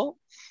people?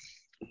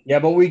 Yeah,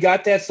 but we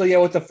got that. So yeah,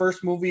 with the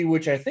first movie,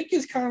 which I think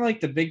is kind of like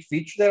the big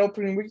feature that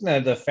opening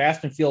weekend, the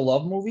Fast and Feel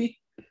Love movie.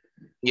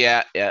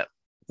 Yeah.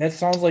 That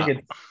sounds like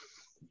it's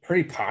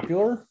pretty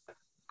popular.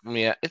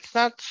 Yeah, it's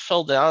not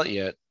sold out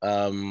yet,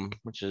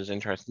 which is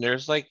interesting.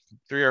 There's like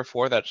 3 or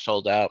 4 that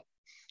sold out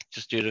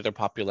just due to their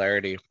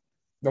popularity.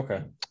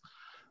 Okay.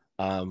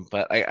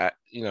 But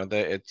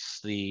it's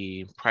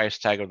the price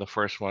tag of the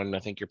first one. I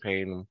think you're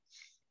paying,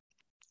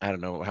 I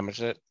don't know, how much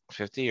is it?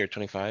 50 or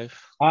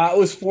 25? It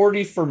was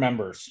 40 for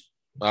members.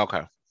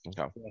 Okay.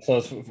 So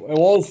it's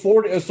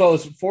 40. So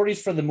it's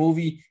 40s for the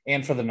movie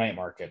and for the night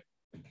market.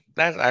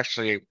 That's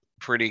actually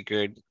pretty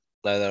good.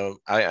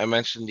 I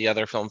mentioned the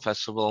other film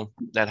festival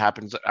that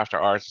happens after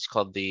ours. It's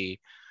called the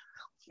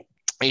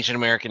Asian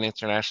American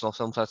International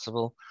Film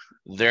Festival.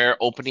 Their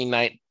opening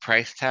night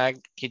price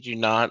tag, kid you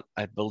not,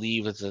 I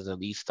believe is at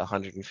least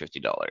 $150.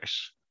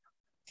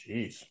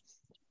 Jeez.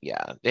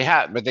 Yeah,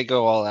 but they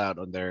go all out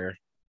on their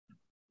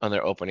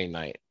opening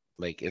night.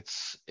 Like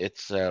it's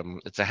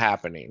a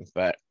happening.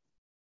 But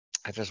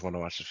I just want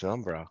to watch the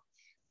film, bro.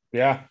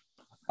 Yeah.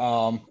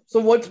 So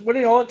what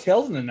do all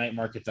entails in the night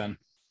market then?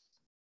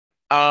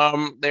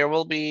 There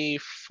will be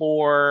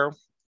 4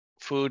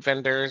 food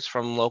vendors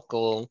from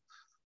local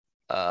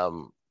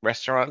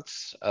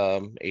restaurants,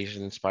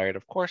 Asian inspired,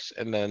 of course.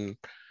 And then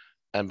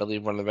I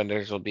believe one of the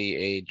vendors will be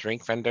a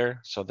drink vendor,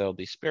 so there'll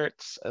be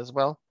spirits as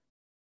well.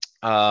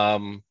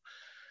 Um,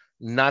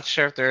 Not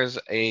sure if there's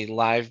a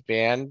live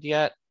band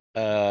yet.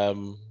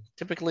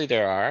 Typically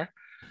there are.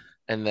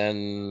 And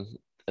then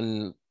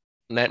in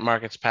Night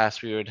Markets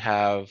Past, we would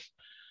have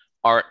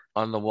art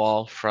on the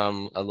wall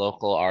from a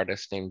local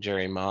artist named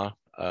Jerry Ma.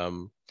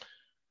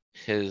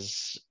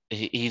 He's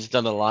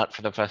done a lot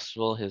for the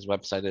festival. His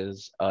website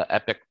is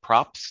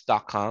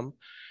epicprops.com,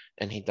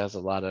 and he does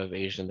a lot of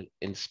Asian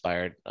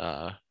inspired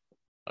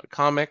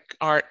comic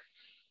art,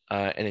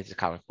 and he's a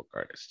comic book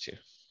artist too.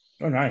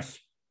 Oh, nice.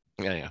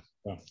 Yeah.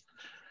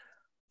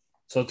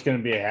 So it's going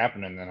to be a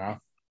happening then,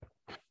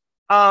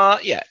 huh?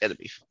 Yeah, it'll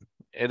be fun.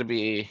 It'll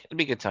be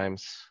good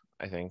times,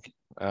 I think.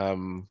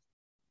 And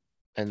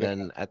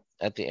then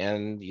at the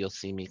end, you'll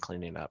see me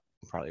cleaning up,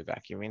 probably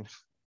vacuuming.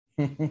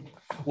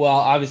 Well,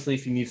 obviously,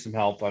 if you need some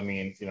help, I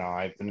mean,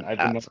 I've been.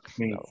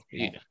 No,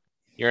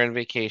 you're on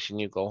vacation.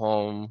 You go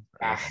home.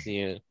 I'll see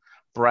you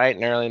bright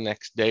and early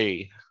next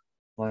day.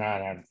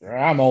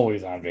 I'm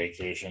always on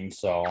vacation,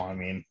 so I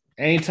mean,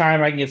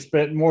 anytime I can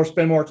spend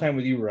more time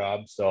with you,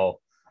 Rob. So,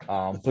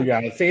 but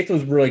yeah, Faith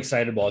was really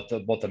excited about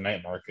the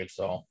night market,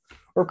 so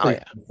we're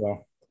pretty.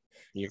 So,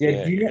 you're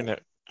gonna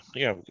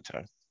have a good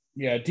time.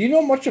 Yeah. Do you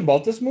know much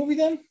about this movie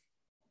then?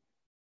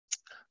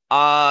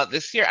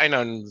 This year I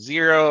know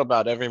zero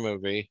about every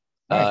movie,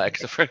 Nice.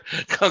 except for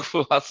Kung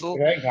Fu Hustle.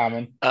 Very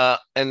common.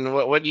 And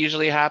what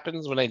usually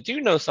happens when I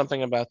do know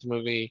something about the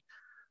movie,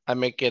 I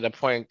make it a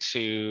point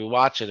to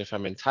watch it if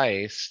I'm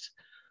enticed.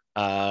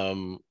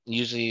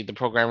 Usually the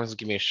programmers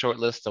give me a short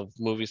list of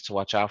movies to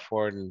watch out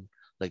for, and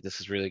like, this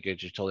is really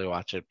good, you totally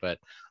watch it. But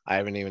I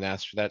haven't even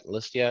asked for that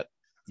list yet.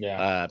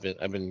 Yeah.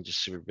 I've been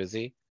just super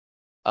busy.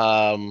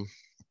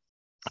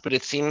 But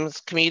it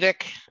seems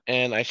comedic,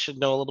 and I should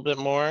know a little bit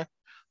more,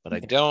 but I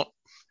don't.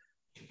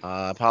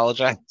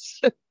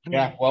 Apologize.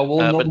 Yeah. Well,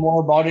 we'll know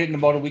more about it in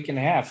about a week and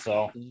a half.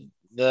 So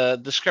the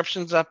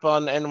description's up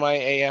on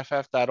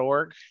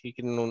nyaff.org. You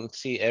can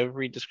see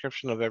every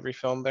description of every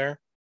film there.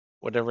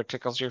 Whatever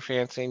tickles your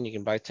fancy, and you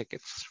can buy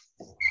tickets.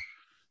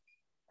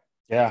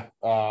 Yeah.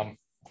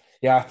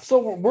 Yeah.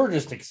 So we're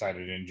just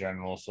excited in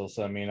general. So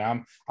I mean,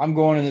 I'm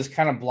going in this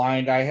kind of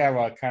blind. I have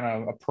a kind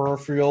of a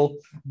peripheral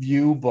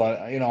view,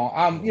 but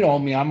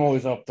I'm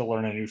always up to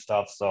learning new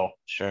stuff. So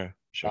Sure.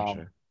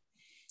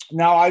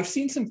 Now I've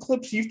seen some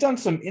clips. You've done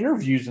some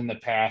interviews in the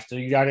past.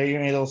 You got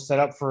any of those set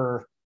up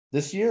for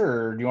this year,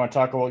 or do you want to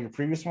talk about your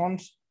previous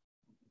ones?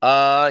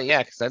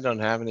 Yeah, because I don't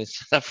have any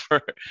stuff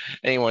for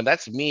anyone.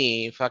 That's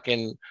me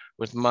fucking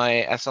with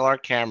my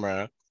SLR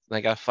camera.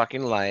 I got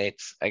fucking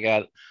lights. I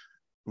got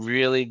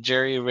really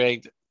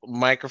jerry-rigged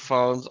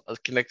microphones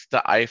connected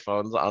to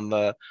iPhones on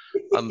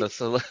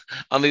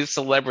these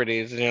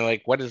celebrities, and you're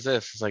like, what is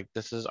this? It's like,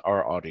 this is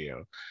our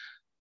audio.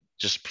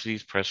 Just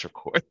please press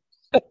record.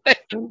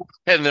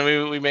 And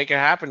then we make a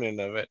happening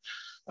of it.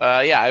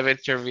 Yeah, I've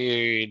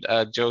interviewed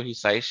Joe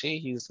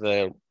Hisaishi. He's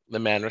the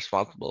man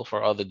responsible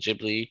for all the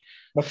Ghibli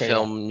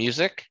film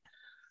music.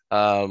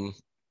 That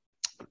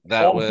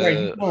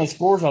was one that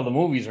scores all the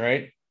movies,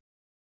 right?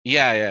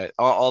 Yeah.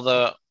 All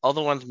the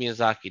ones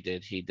Miyazaki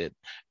did, he did.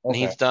 And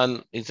he's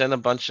done a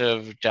bunch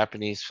of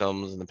Japanese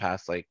films in the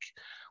past, like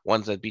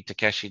ones that Beat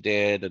Takeshi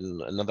did,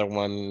 and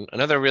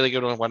another really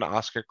good one won an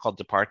Oscar called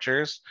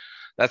Departures.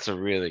 That's a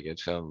really good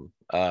film.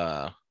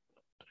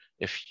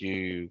 If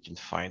you can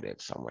find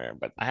it somewhere,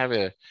 but I have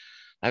a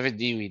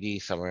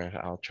DVD somewhere.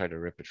 I'll try to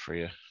rip it for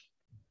you.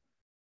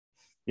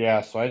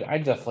 Yeah, so I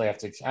definitely have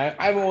to.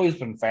 I've always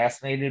been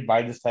fascinated, but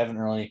I just haven't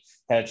really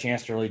had a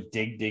chance to really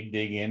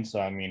dig in.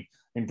 So I mean,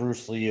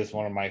 Bruce Lee is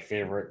one of my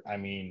favorite. I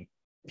mean,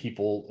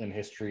 people in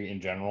history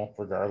in general,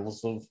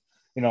 regardless of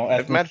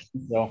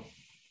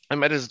I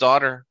met his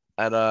daughter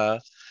at a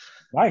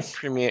nice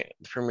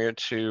premiere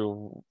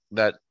to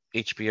that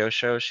HBO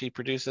show she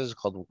produces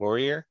called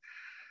Warrior.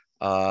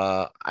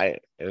 It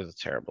was a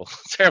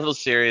terrible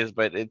series,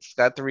 but it's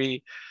got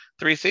three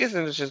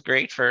seasons, which is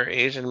great for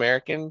Asian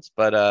Americans.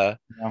 But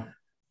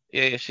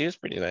yeah, she was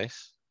pretty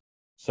nice.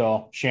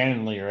 So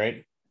Shannon Lee,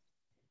 right?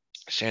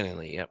 Shannon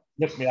Lee, yep.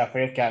 Yeah,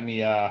 Faith got me.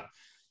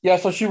 Yeah,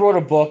 so she wrote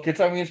a book. It's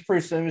pretty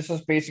simple. It's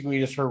just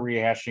basically just her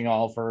rehashing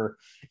all of her,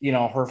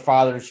 her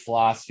father's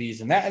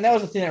philosophies, and that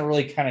was the thing that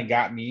really kind of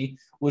got me.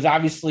 Was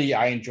obviously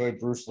I enjoy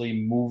Bruce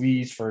Lee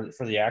movies for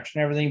the action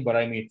and everything, but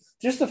I mean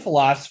just the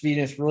philosophy,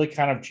 and it's really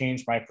kind of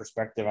changed my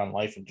perspective on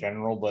life in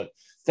general. But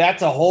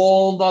that's a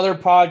whole nother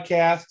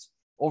podcast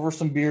over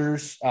some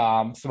beers,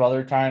 some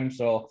other time.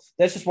 So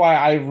that's just why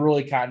I've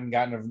really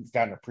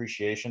gotten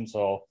appreciation.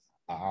 So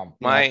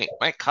my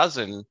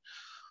cousin,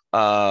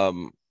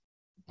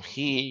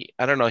 he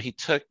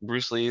took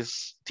Bruce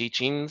Lee's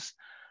teachings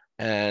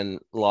and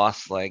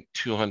lost like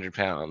 200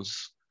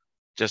 pounds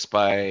just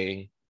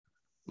by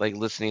like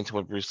listening to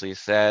what Bruce Lee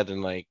said,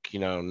 and like,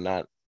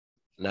 not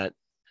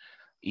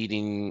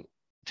eating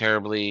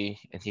terribly,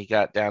 and he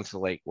got down to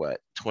like what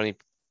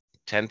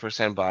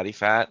 10% body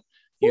fat.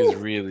 He was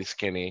really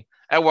skinny.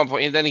 at one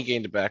point, and then he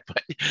gained it back.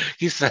 But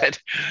he said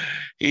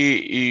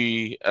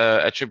he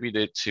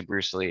attributed it to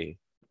Bruce Lee,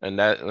 and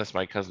that's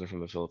my cousin from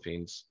the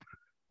Philippines.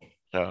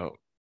 So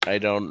I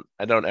don't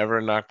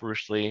ever knock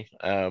Bruce Lee.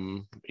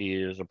 He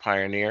is a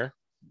pioneer.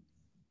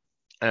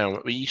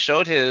 We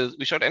showed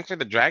Enter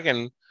the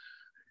Dragon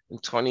in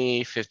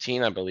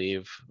 2015, I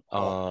believe.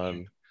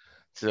 To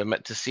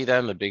see that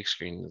on the big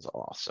screen is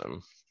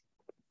awesome.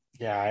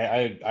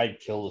 Yeah, I'd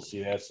kill to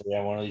see that. So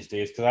yeah, one of these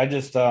days, because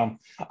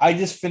I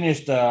just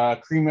finished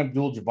Kareem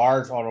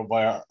Abdul-Jabbar's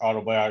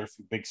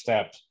autobiography, Big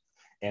Steps,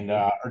 and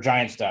or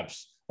Giant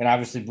Steps, and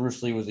obviously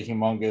Bruce Lee was a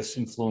humongous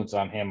influence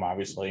on him.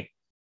 Obviously,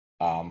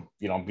 being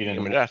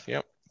in Death,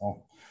 yep.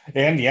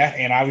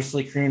 and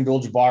obviously Kareem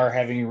Abdul-Jabbar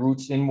having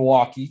roots in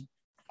Milwaukee.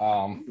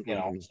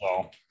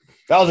 So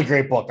that was a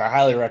great book. I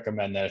highly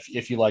recommend that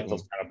if you like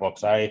those kind of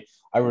books. I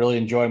really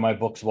enjoy my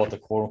books about the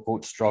quote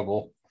unquote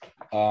struggle.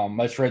 I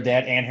just read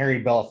that and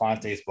Harry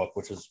Belafonte's book,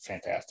 which is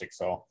fantastic.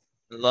 So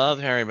love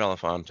Harry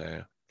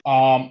Belafonte.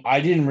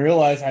 I didn't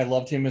realize I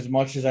loved him as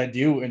much as I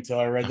do until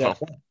I read that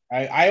book.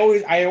 I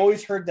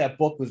always heard that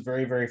book was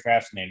very, very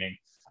fascinating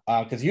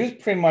because he was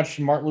pretty much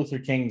Martin Luther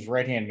King's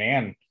right hand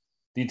man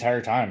the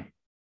entire time.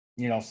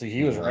 So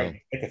he was right in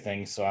the thick of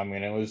things. So I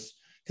mean, it was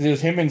because it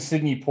was him and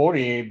Sidney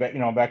Poitier,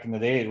 back in the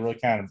day, it really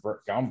kind of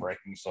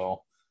groundbreaking.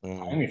 So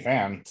I'm a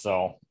fan.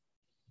 So.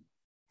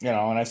 And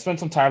I spent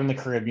some time in the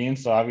Caribbean,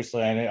 so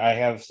obviously I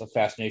have some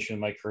fascination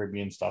with my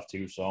Caribbean stuff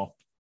too. So,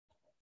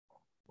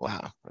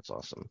 wow, that's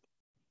awesome.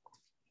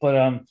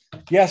 But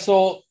yeah,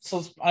 so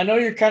I know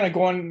you're kind of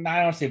going.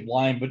 I don't say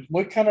blind, but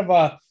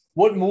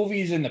what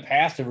movies in the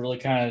past have really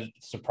kind of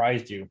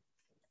surprised you?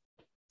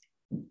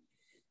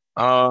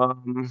 I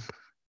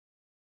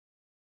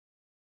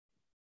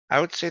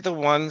would say the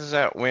ones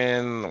that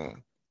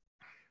win,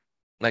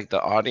 like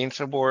the audience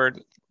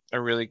award,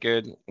 are really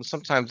good.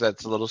 Sometimes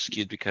that's a little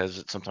skewed because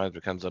it sometimes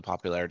becomes a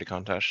popularity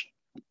contest.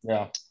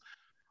 Yeah.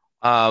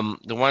 The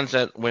ones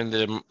that win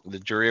the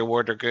jury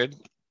award are good.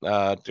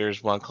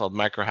 There's one called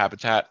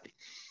Microhabitat,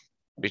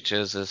 which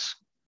is this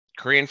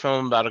Korean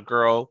film about a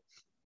girl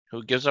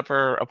who gives up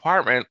her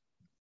apartment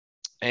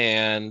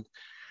and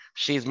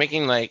she's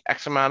making like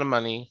X amount of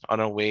money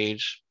on a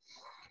wage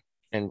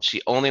and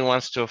she only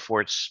wants to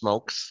afford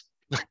smokes.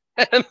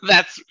 And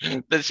that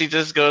she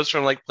just goes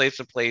from like place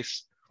to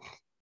place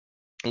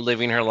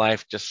living her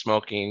life just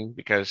smoking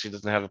because she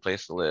doesn't have a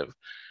place to live.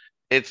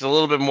 It's a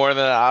little bit more than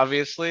that,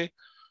 obviously.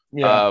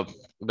 Yeah.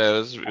 But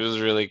it was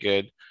really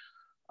good.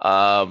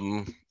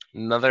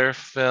 Another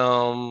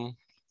film.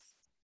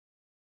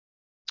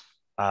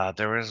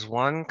 There was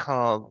one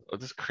called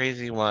this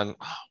crazy one.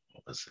 Oh,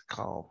 what was it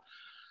called?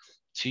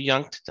 Too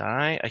Young to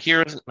Die. A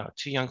Hero's no,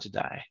 Too Young to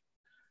Die.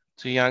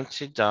 Too Young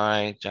to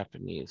Die.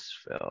 Japanese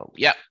film.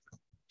 Yep.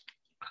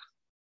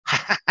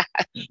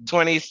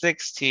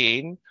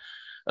 2016.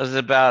 It was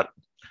about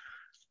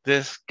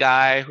this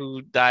guy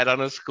who died on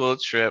a school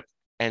trip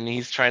and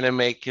he's trying to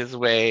make his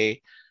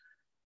way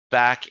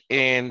back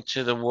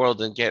into the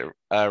world and get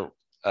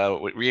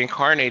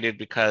reincarnated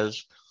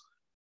because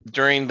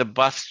during the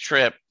bus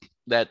trip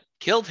that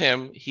killed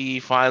him, he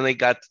finally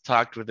got to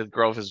talk with the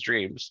girl of his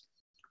dreams.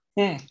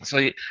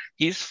 So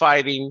he's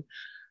fighting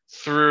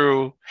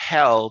through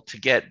hell to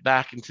get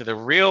back into the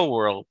real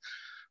world.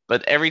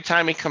 But every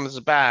time he comes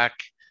back,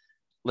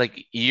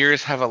 like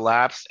years have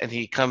elapsed and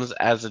he comes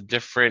as a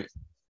different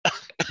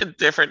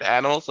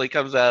animal. So he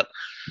comes out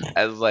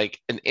as like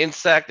an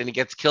insect and he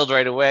gets killed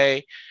right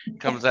away.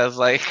 Comes as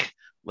like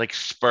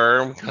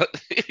sperm.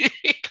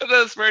 He comes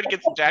as sperm and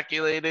gets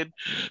ejaculated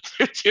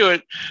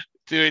to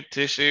a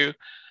tissue.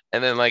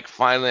 And then like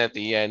finally at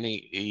the end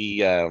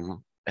he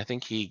I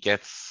think he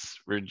gets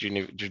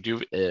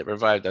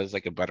revived as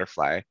like a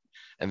butterfly.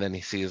 And then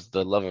he sees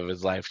the love of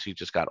his life who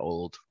just got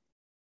old.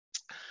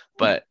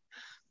 But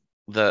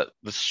the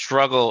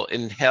struggle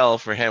in hell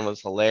for him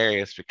was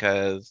hilarious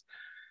because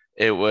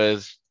it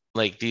was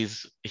like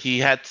he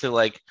had to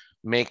like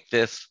make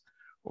this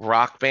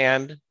rock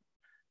band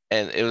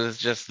and it was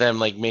just them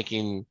like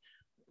making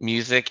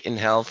music in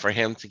hell for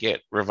him to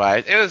get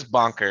revived. It was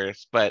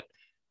bonkers, but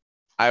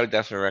I would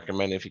definitely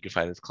recommend it if you could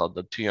find it. It's called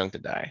The Too Young to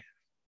Die.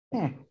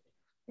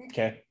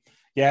 Okay.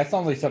 Yeah, it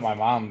sounds like something my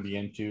mom would be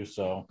into,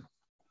 so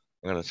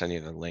I'm gonna send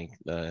you the link,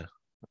 the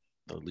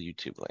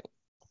YouTube link.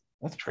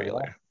 That's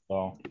trailer.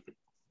 Cool.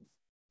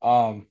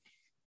 So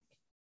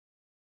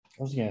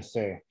what was I gonna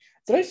say?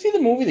 Did I see the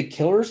movie The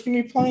Killer's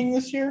gonna be playing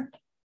this year?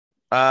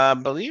 I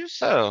believe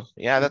so.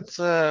 Yeah, that's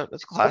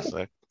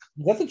classic.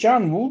 Is that the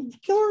John Woo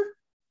Killer?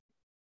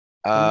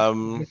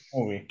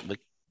 Movie.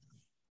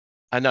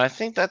 I know. I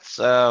think that's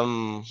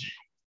I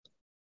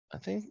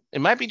think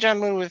it might be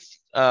John Woo with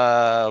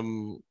I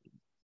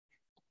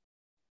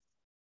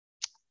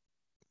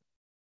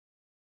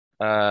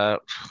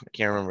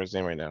can't remember his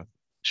name right now.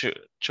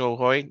 Cho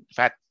Hoy,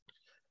 fat.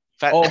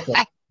 Oh, okay.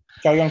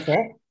 Chow Yun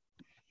Fat.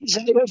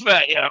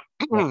 Fat, yeah.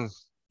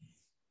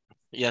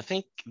 Yeah, I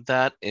think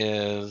that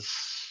is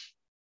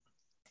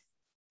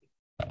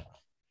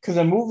because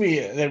a movie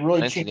that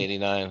really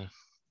 1989.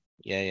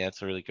 Yeah,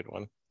 it's a really good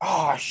one.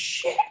 Oh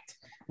shit!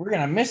 we're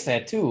gonna miss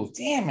that too.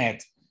 Damn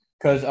it.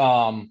 Because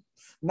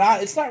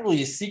it's not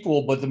really a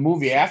sequel, but the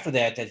movie after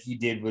that he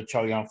did with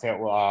Chow Yun Fat,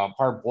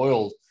 Hard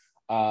Boiled.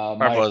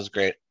 Marvel is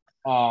great.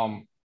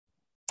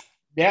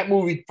 That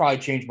movie probably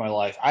changed my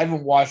life. I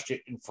haven't watched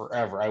it in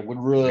forever. I would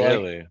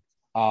really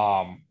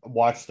like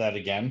watch that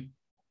again.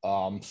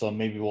 So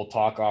maybe we'll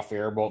talk off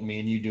air about me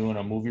and you doing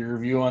a movie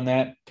review on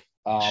that.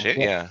 Shit,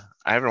 yeah.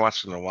 I haven't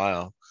watched it in a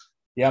while.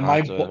 Yeah,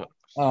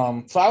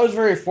 so I was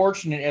very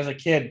fortunate as a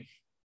kid.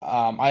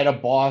 I had a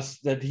boss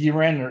that he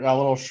ran I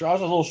was a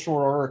little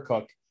short order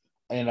cook,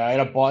 and I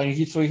had a boss, and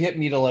he hit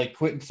me to like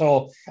quit. And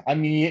so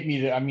he hit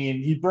me to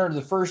he burned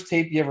the first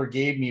tape he ever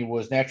gave me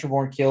was Natural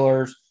Born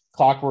Killers,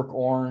 Clockwork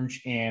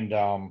Orange, and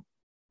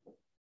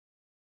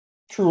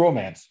True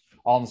Romance,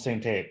 all on the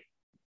same tape.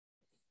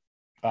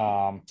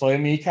 So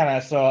he kind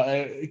of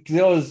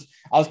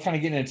I was kind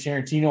of getting into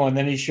Tarantino, and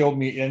then he showed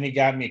me, and he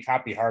got me a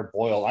copy of Hard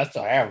Boiled. I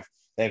still have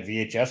that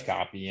VHS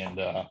copy, and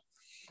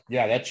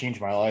yeah, that changed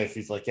my life.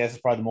 He's like, yeah, this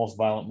is probably the most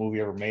violent movie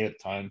ever made at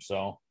the time.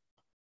 So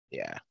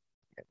yeah,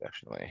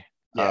 definitely.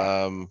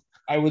 Yeah.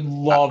 I would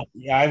love.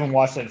 I haven't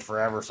watched it in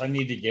forever, so I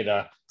need to get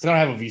because I don't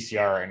have a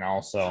VCR right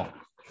now. So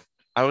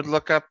I would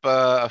look up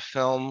a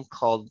film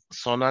called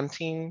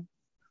Sonantine.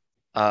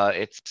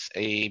 It's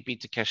a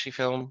Beat Takeshi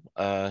film.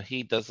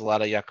 He does a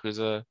lot of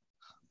Yakuza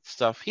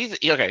stuff. He's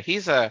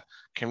a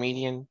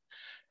comedian,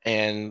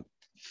 and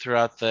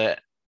throughout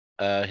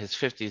his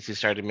 50s, he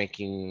started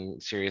making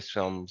serious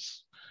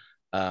films,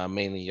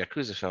 mainly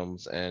Yakuza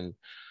films, and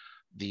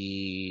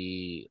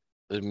the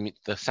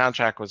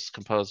soundtrack was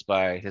composed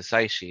by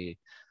Hisaishi.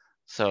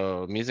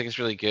 So music is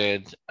really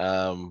good.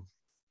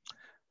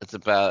 It's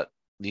about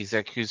these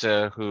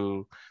Yakuza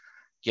who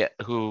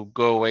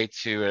go away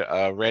to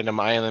a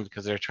random island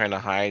because they're trying to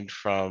hide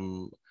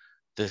from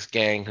this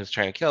gang who's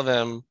trying to kill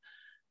them,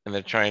 and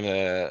they're trying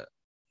to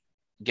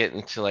get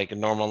into like a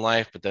normal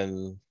life, but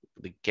then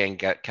the gang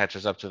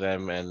catches up to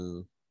them,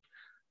 and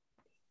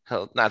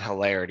not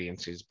hilarity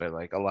ensues, but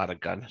like a lot of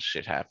gun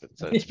shit happens.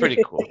 So it's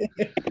pretty cool.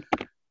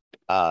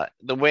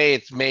 The way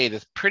it's made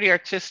is pretty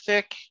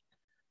artistic,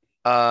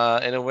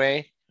 in a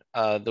way.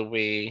 The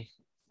way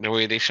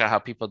they show how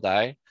people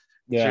die,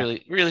 it's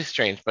really really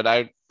strange. But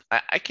I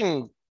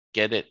can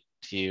get it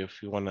to you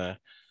if you want to.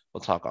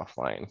 We'll talk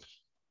offline.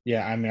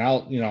 Yeah,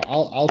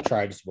 I'll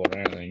try just about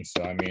anything.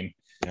 So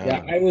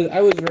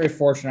I was very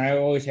fortunate. I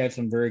always had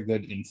some very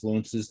good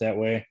influences that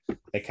way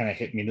that kind of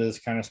hit me to this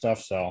kind of stuff.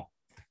 So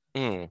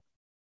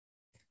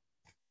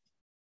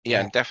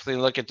yeah,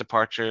 definitely look at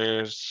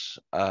Departures.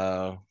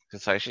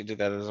 Because I should do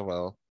that as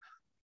well.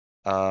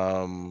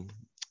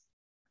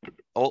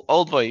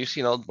 Old Boy, you've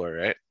seen Old Boy,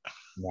 right?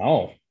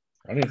 No,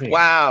 I didn't think.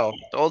 Wow,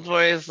 Old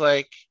Boy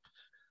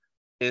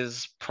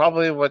is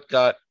probably what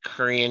got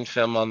Korean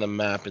film on the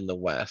map in the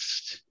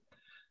West.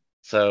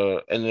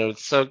 So, and it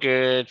was so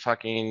good.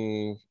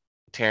 Fucking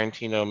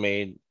Tarantino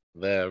made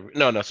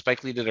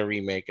Spike Lee did a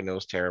remake and it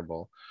was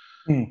terrible.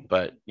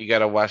 But you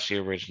gotta watch the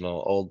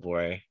original Old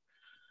Boy.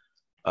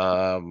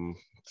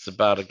 It's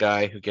about a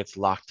guy who gets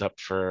locked up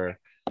for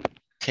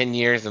 10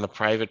 years in a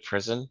private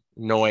prison.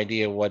 No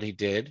idea what he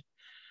did.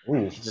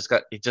 Ooh.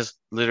 He just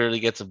literally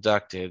gets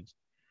abducted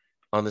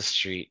on the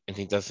street, and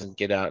he doesn't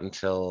get out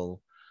until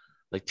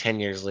like 10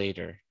 years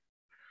later.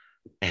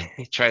 And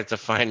he tries to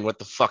find what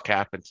the fuck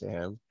happened to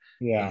him.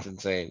 Yeah. It's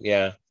insane.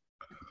 Yeah.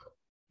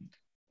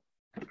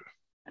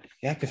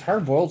 Yeah, because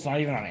Hard Boiled's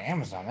not even on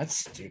Amazon. That's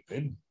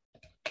stupid.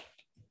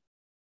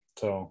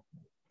 So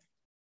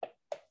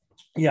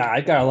yeah,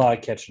 I got a lot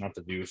of catching up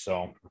to do.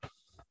 So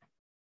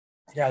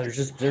yeah,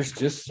 there's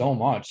just so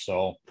much.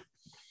 So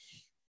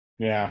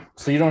yeah.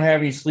 So you don't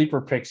have any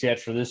sleeper picks yet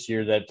for this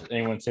year that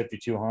anyone's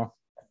 52, huh?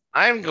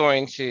 I'm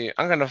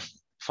gonna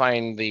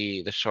find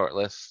the short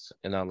list,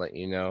 and I'll let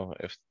you know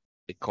if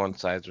it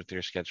coincides with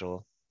your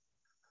schedule.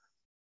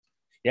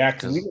 Yeah,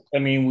 because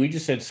we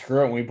just said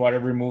screw it. And we bought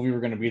every movie we're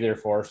going to be there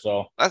for.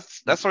 So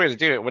that's the way to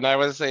do it. When I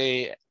was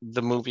the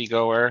movie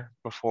goer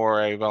before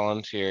I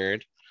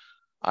volunteered,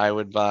 I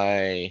would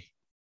buy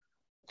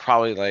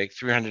probably like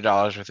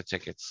 $300 worth of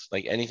tickets.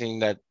 Like anything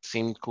that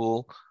seemed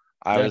cool.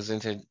 I was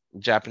into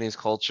Japanese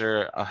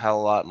culture a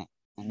hell lot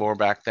more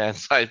back then,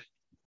 so I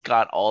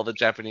got all the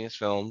Japanese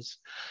films.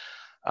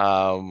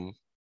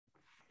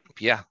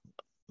 Yeah,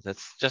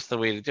 that's just the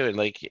way to do it.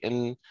 Like,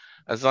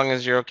 as long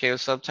as you're okay with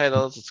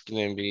subtitles, it's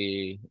gonna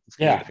be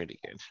pretty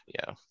good.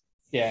 Yeah.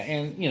 Yeah,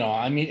 and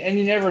and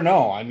you never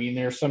know.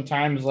 There's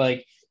sometimes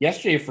like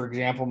yesterday, for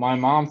example, my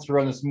mom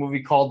threw on this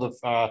movie called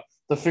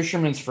The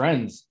Fisherman's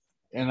Friends,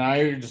 and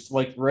I just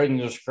like read in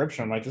the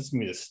description. I'm like, this is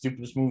gonna be the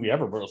stupidest movie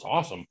ever, but it was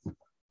awesome.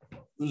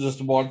 It was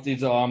just about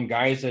these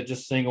guys that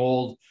just sing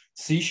old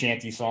sea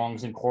shanty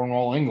songs in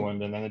Cornwall,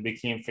 England, and then they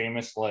became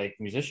famous like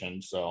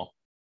musicians. So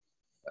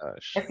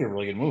actually a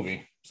really good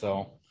movie.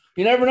 So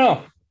you never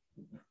know.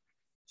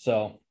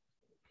 So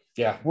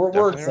yeah,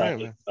 we're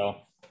excited. Right, so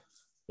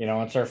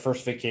it's our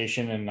first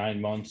vacation in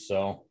 9 months.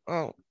 So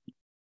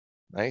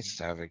nice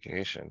to have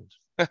vacation.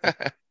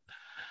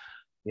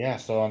 Yeah.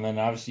 So and then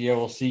obviously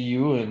we'll see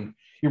you, and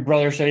your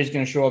brother said he's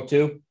going to show up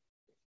too.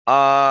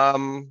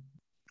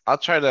 I'll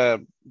try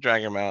to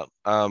drag him out.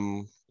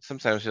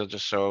 Sometimes he'll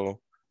just show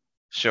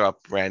up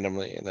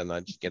randomly, and then I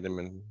just get him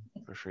in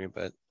for free.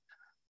 But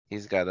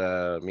he's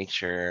gotta make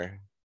sure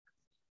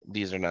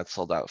these are not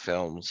sold out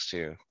films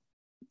too,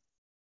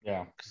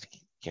 Yeah. because you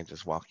can't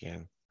just walk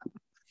in.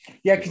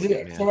 Yeah, People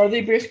get because so mad. are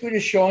they basically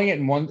just showing it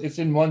in one? It's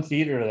in one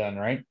theater then,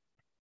 right?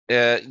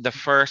 The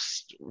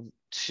first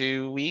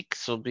 2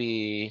 weeks will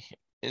be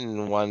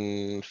in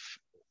one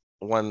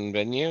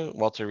venue,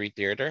 Walter Reed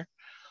Theater.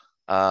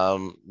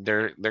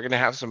 They're gonna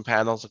have some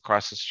panels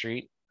across the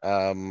street.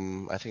 I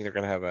think they're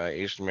gonna have an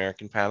Asian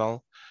American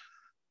panel.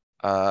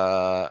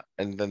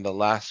 And then the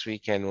last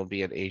weekend will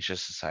be at Asia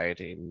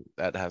Society, and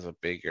that has a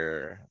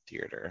bigger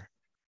theater,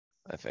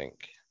 I think.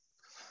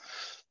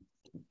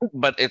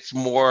 But it's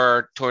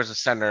more towards the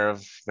center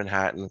of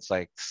Manhattan. It's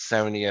like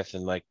 70th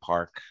and like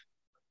Park,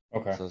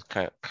 Okay. so it's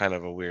kind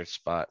of a weird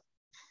spot.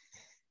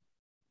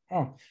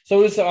 Oh,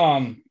 so is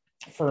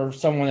for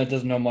someone that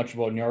doesn't know much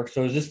about New York,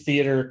 so is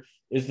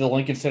the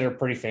Lincoln Center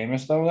pretty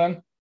famous though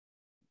then?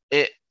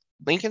 It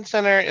Lincoln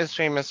Center is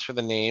famous for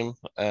the name,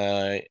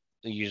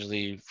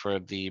 usually for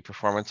the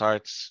performance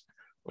arts,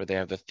 where they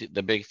have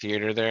the big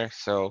theater there.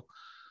 So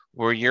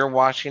where you're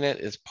watching it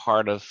is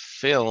part of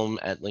film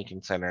at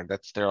Lincoln Center.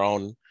 That's their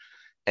own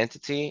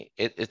entity.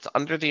 It's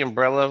under the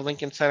umbrella of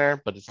Lincoln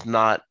Center, but it's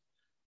not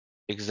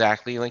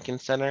exactly Lincoln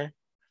Center.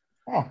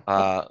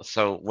 Oh,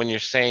 So when you're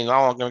saying,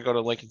 "Oh, I'm gonna go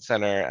to Lincoln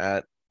Center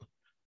at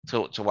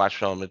to watch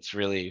film," it's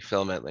really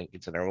film at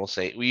Lincoln Center.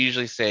 We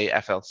usually say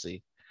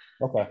FLC.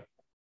 okay.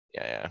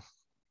 Yeah, yeah.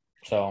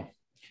 So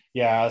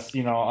yeah, us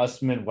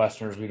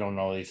Midwesterners, we don't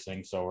know these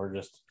things, so we're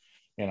just,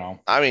 you know,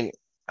 I mean,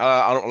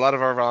 a lot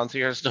of our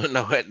volunteers don't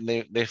know it,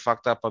 and they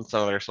fucked up on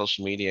some of their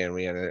social media, and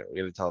we had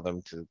to tell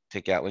them to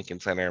take out Lincoln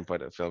Center and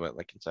put a film at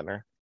Lincoln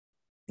Center.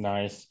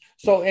 nice.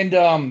 So and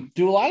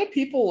do a lot of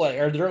people like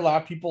are there a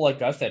lot of people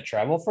like us that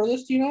travel for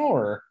this, do you know,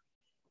 or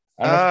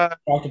I don't know if Uh,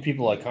 you talk to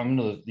people like come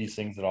to these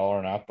things at all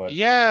or not, but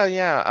yeah,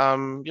 yeah.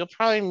 You'll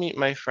probably meet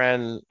my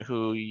friend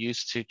who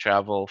used to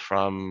travel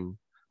from.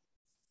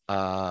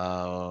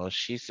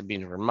 She used to be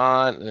in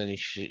Vermont, and then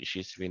she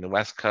used to be in the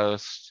West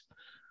Coast,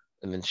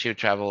 and then she would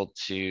travel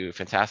to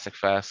Fantastic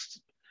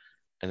Fest,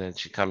 and then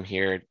she'd come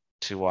here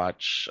to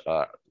watch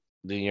the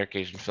New York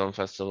Asian Film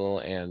Festival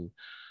and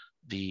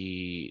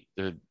the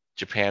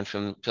Japan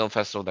Film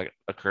Festival that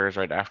occurs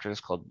right after this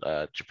called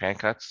Japan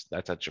Cuts.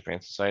 That's at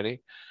Japan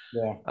Society.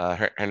 yeah.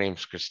 Her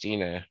name's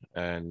Christina,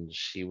 and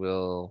she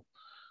will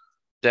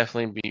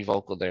definitely be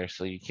vocal there,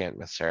 so you can't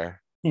miss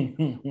her.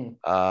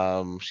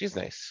 She's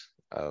nice.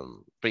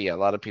 But yeah,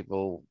 a lot of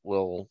people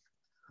will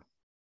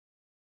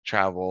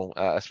travel,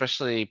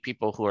 especially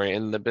people who are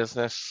in the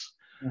business.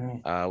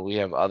 Mhm. We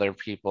have other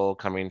people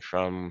coming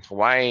from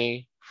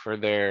Hawaii for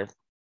their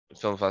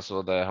film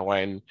festival, the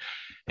Hawaiian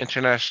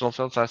International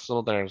Film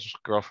Festival. There's a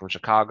girl from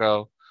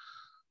Chicago.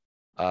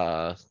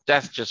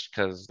 That's just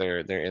because they're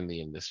in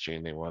the industry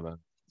and they want to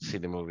see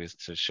the movies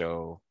to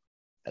show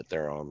at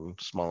their own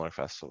smaller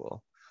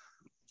festival.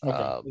 Okay.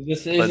 Uh,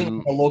 This but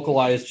isn't a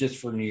localized just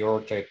for New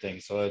York type thing.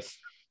 So it's,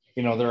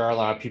 there are a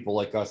lot of people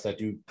like us that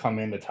do come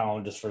into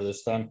town just for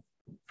this then.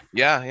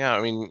 yeah, yeah.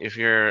 I mean, if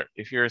you're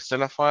a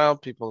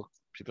cinephile, people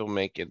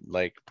make it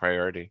like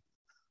priority.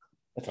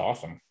 That's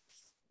awesome.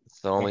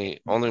 It's the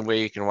only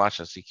way you can watch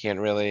this. You can't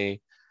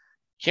really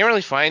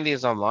find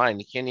these online.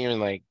 You can't even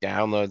like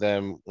download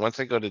them. Once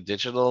they go to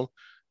digital,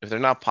 if they're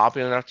not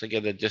popular enough to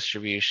get a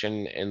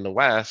distribution in the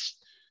West,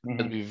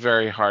 it'd Mhm. be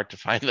very hard to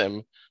find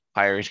them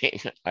pirating,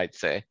 I'd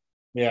say.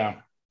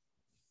 Yeah.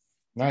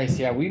 Nice.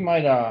 Yeah, we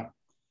might have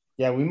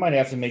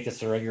to make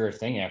this a regular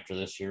thing after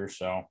this year.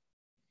 So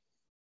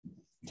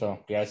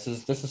yeah, this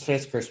is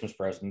Faith's Christmas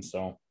present.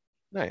 So,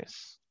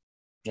 Nice.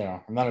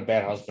 I'm not a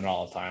bad husband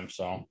all the time.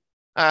 So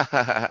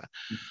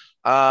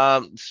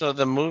So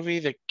the movie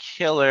The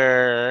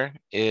Killer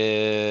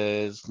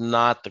is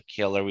not the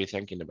killer we're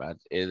thinking about.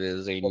 It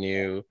is a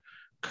new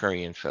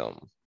Korean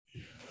film.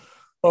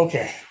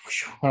 okay.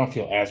 I don't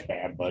feel as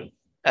bad, but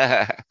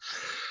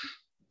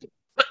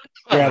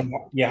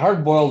yeah,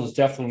 Hard Boiled is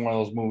definitely one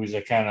of those movies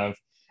that kind of,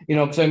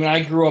 because I mean,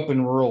 I grew up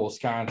in rural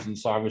Wisconsin,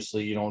 so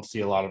obviously you don't see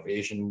a lot of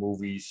Asian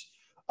movies,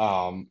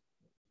 um,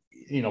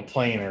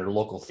 playing in our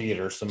local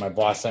theaters. So my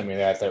boss sent me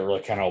that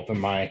really kind of opened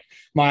my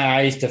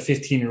eyes to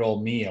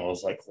 15-year-old me. I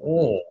was like,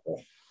 oh,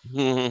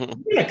 I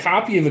had a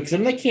copy of it because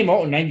they came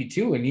out in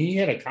 '92, and he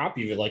had a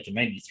copy of it like in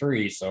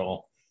 '93.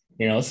 So,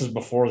 this is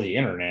before the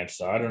internet,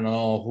 so I don't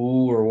know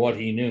who or what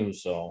he knew.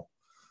 So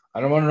I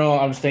don't want to know.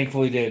 I'm just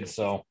thankful he did.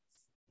 So.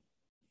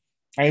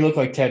 I look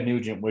like Ted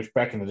Nugent, which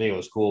back in the day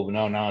was cool, but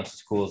now it's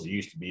as cool as it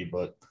used to be.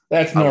 But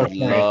that's I another would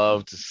story.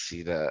 love to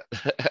see that.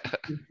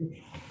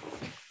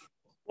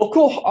 Well,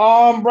 cool.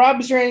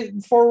 Rob, is there any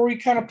before we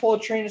kind of pull a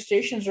train to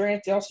stations or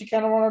anything else you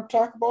kind of want to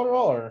talk about at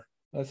all? Or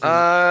this is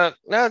No,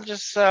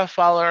 just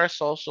follow our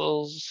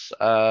socials,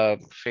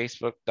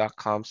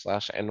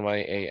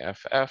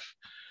 facebook.com/NYAFF,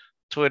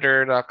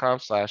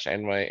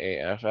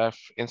 twitter.com/NYAFF,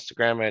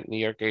 Instagram at New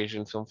York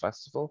Asian Film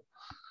Festival.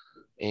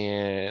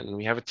 And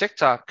we have a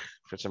TikTok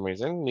for some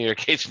reason. New York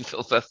Cajun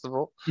Film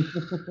Festival.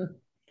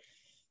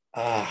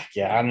 Yeah,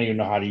 I don't even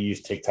know how to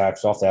use TikTok,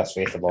 so I'll have to ask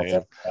Faith about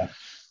that.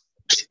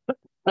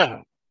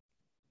 Yeah.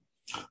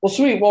 Well,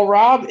 sweet. Well,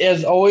 Rob,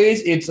 as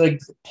always, it's a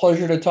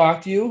pleasure to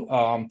talk to you.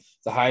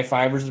 The high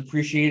fivers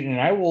appreciate it,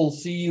 and I will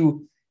see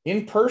you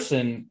in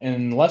person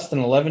in less than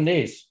 11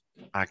 days.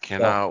 I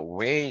cannot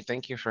wait.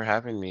 Thank you for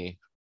having me.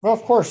 Well,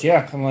 of course,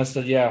 yeah. Unless,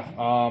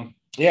 yeah.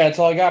 Yeah, that's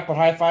all I got. But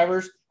high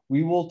fivers,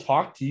 we will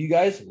talk to you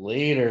guys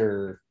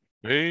later.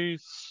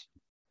 Peace.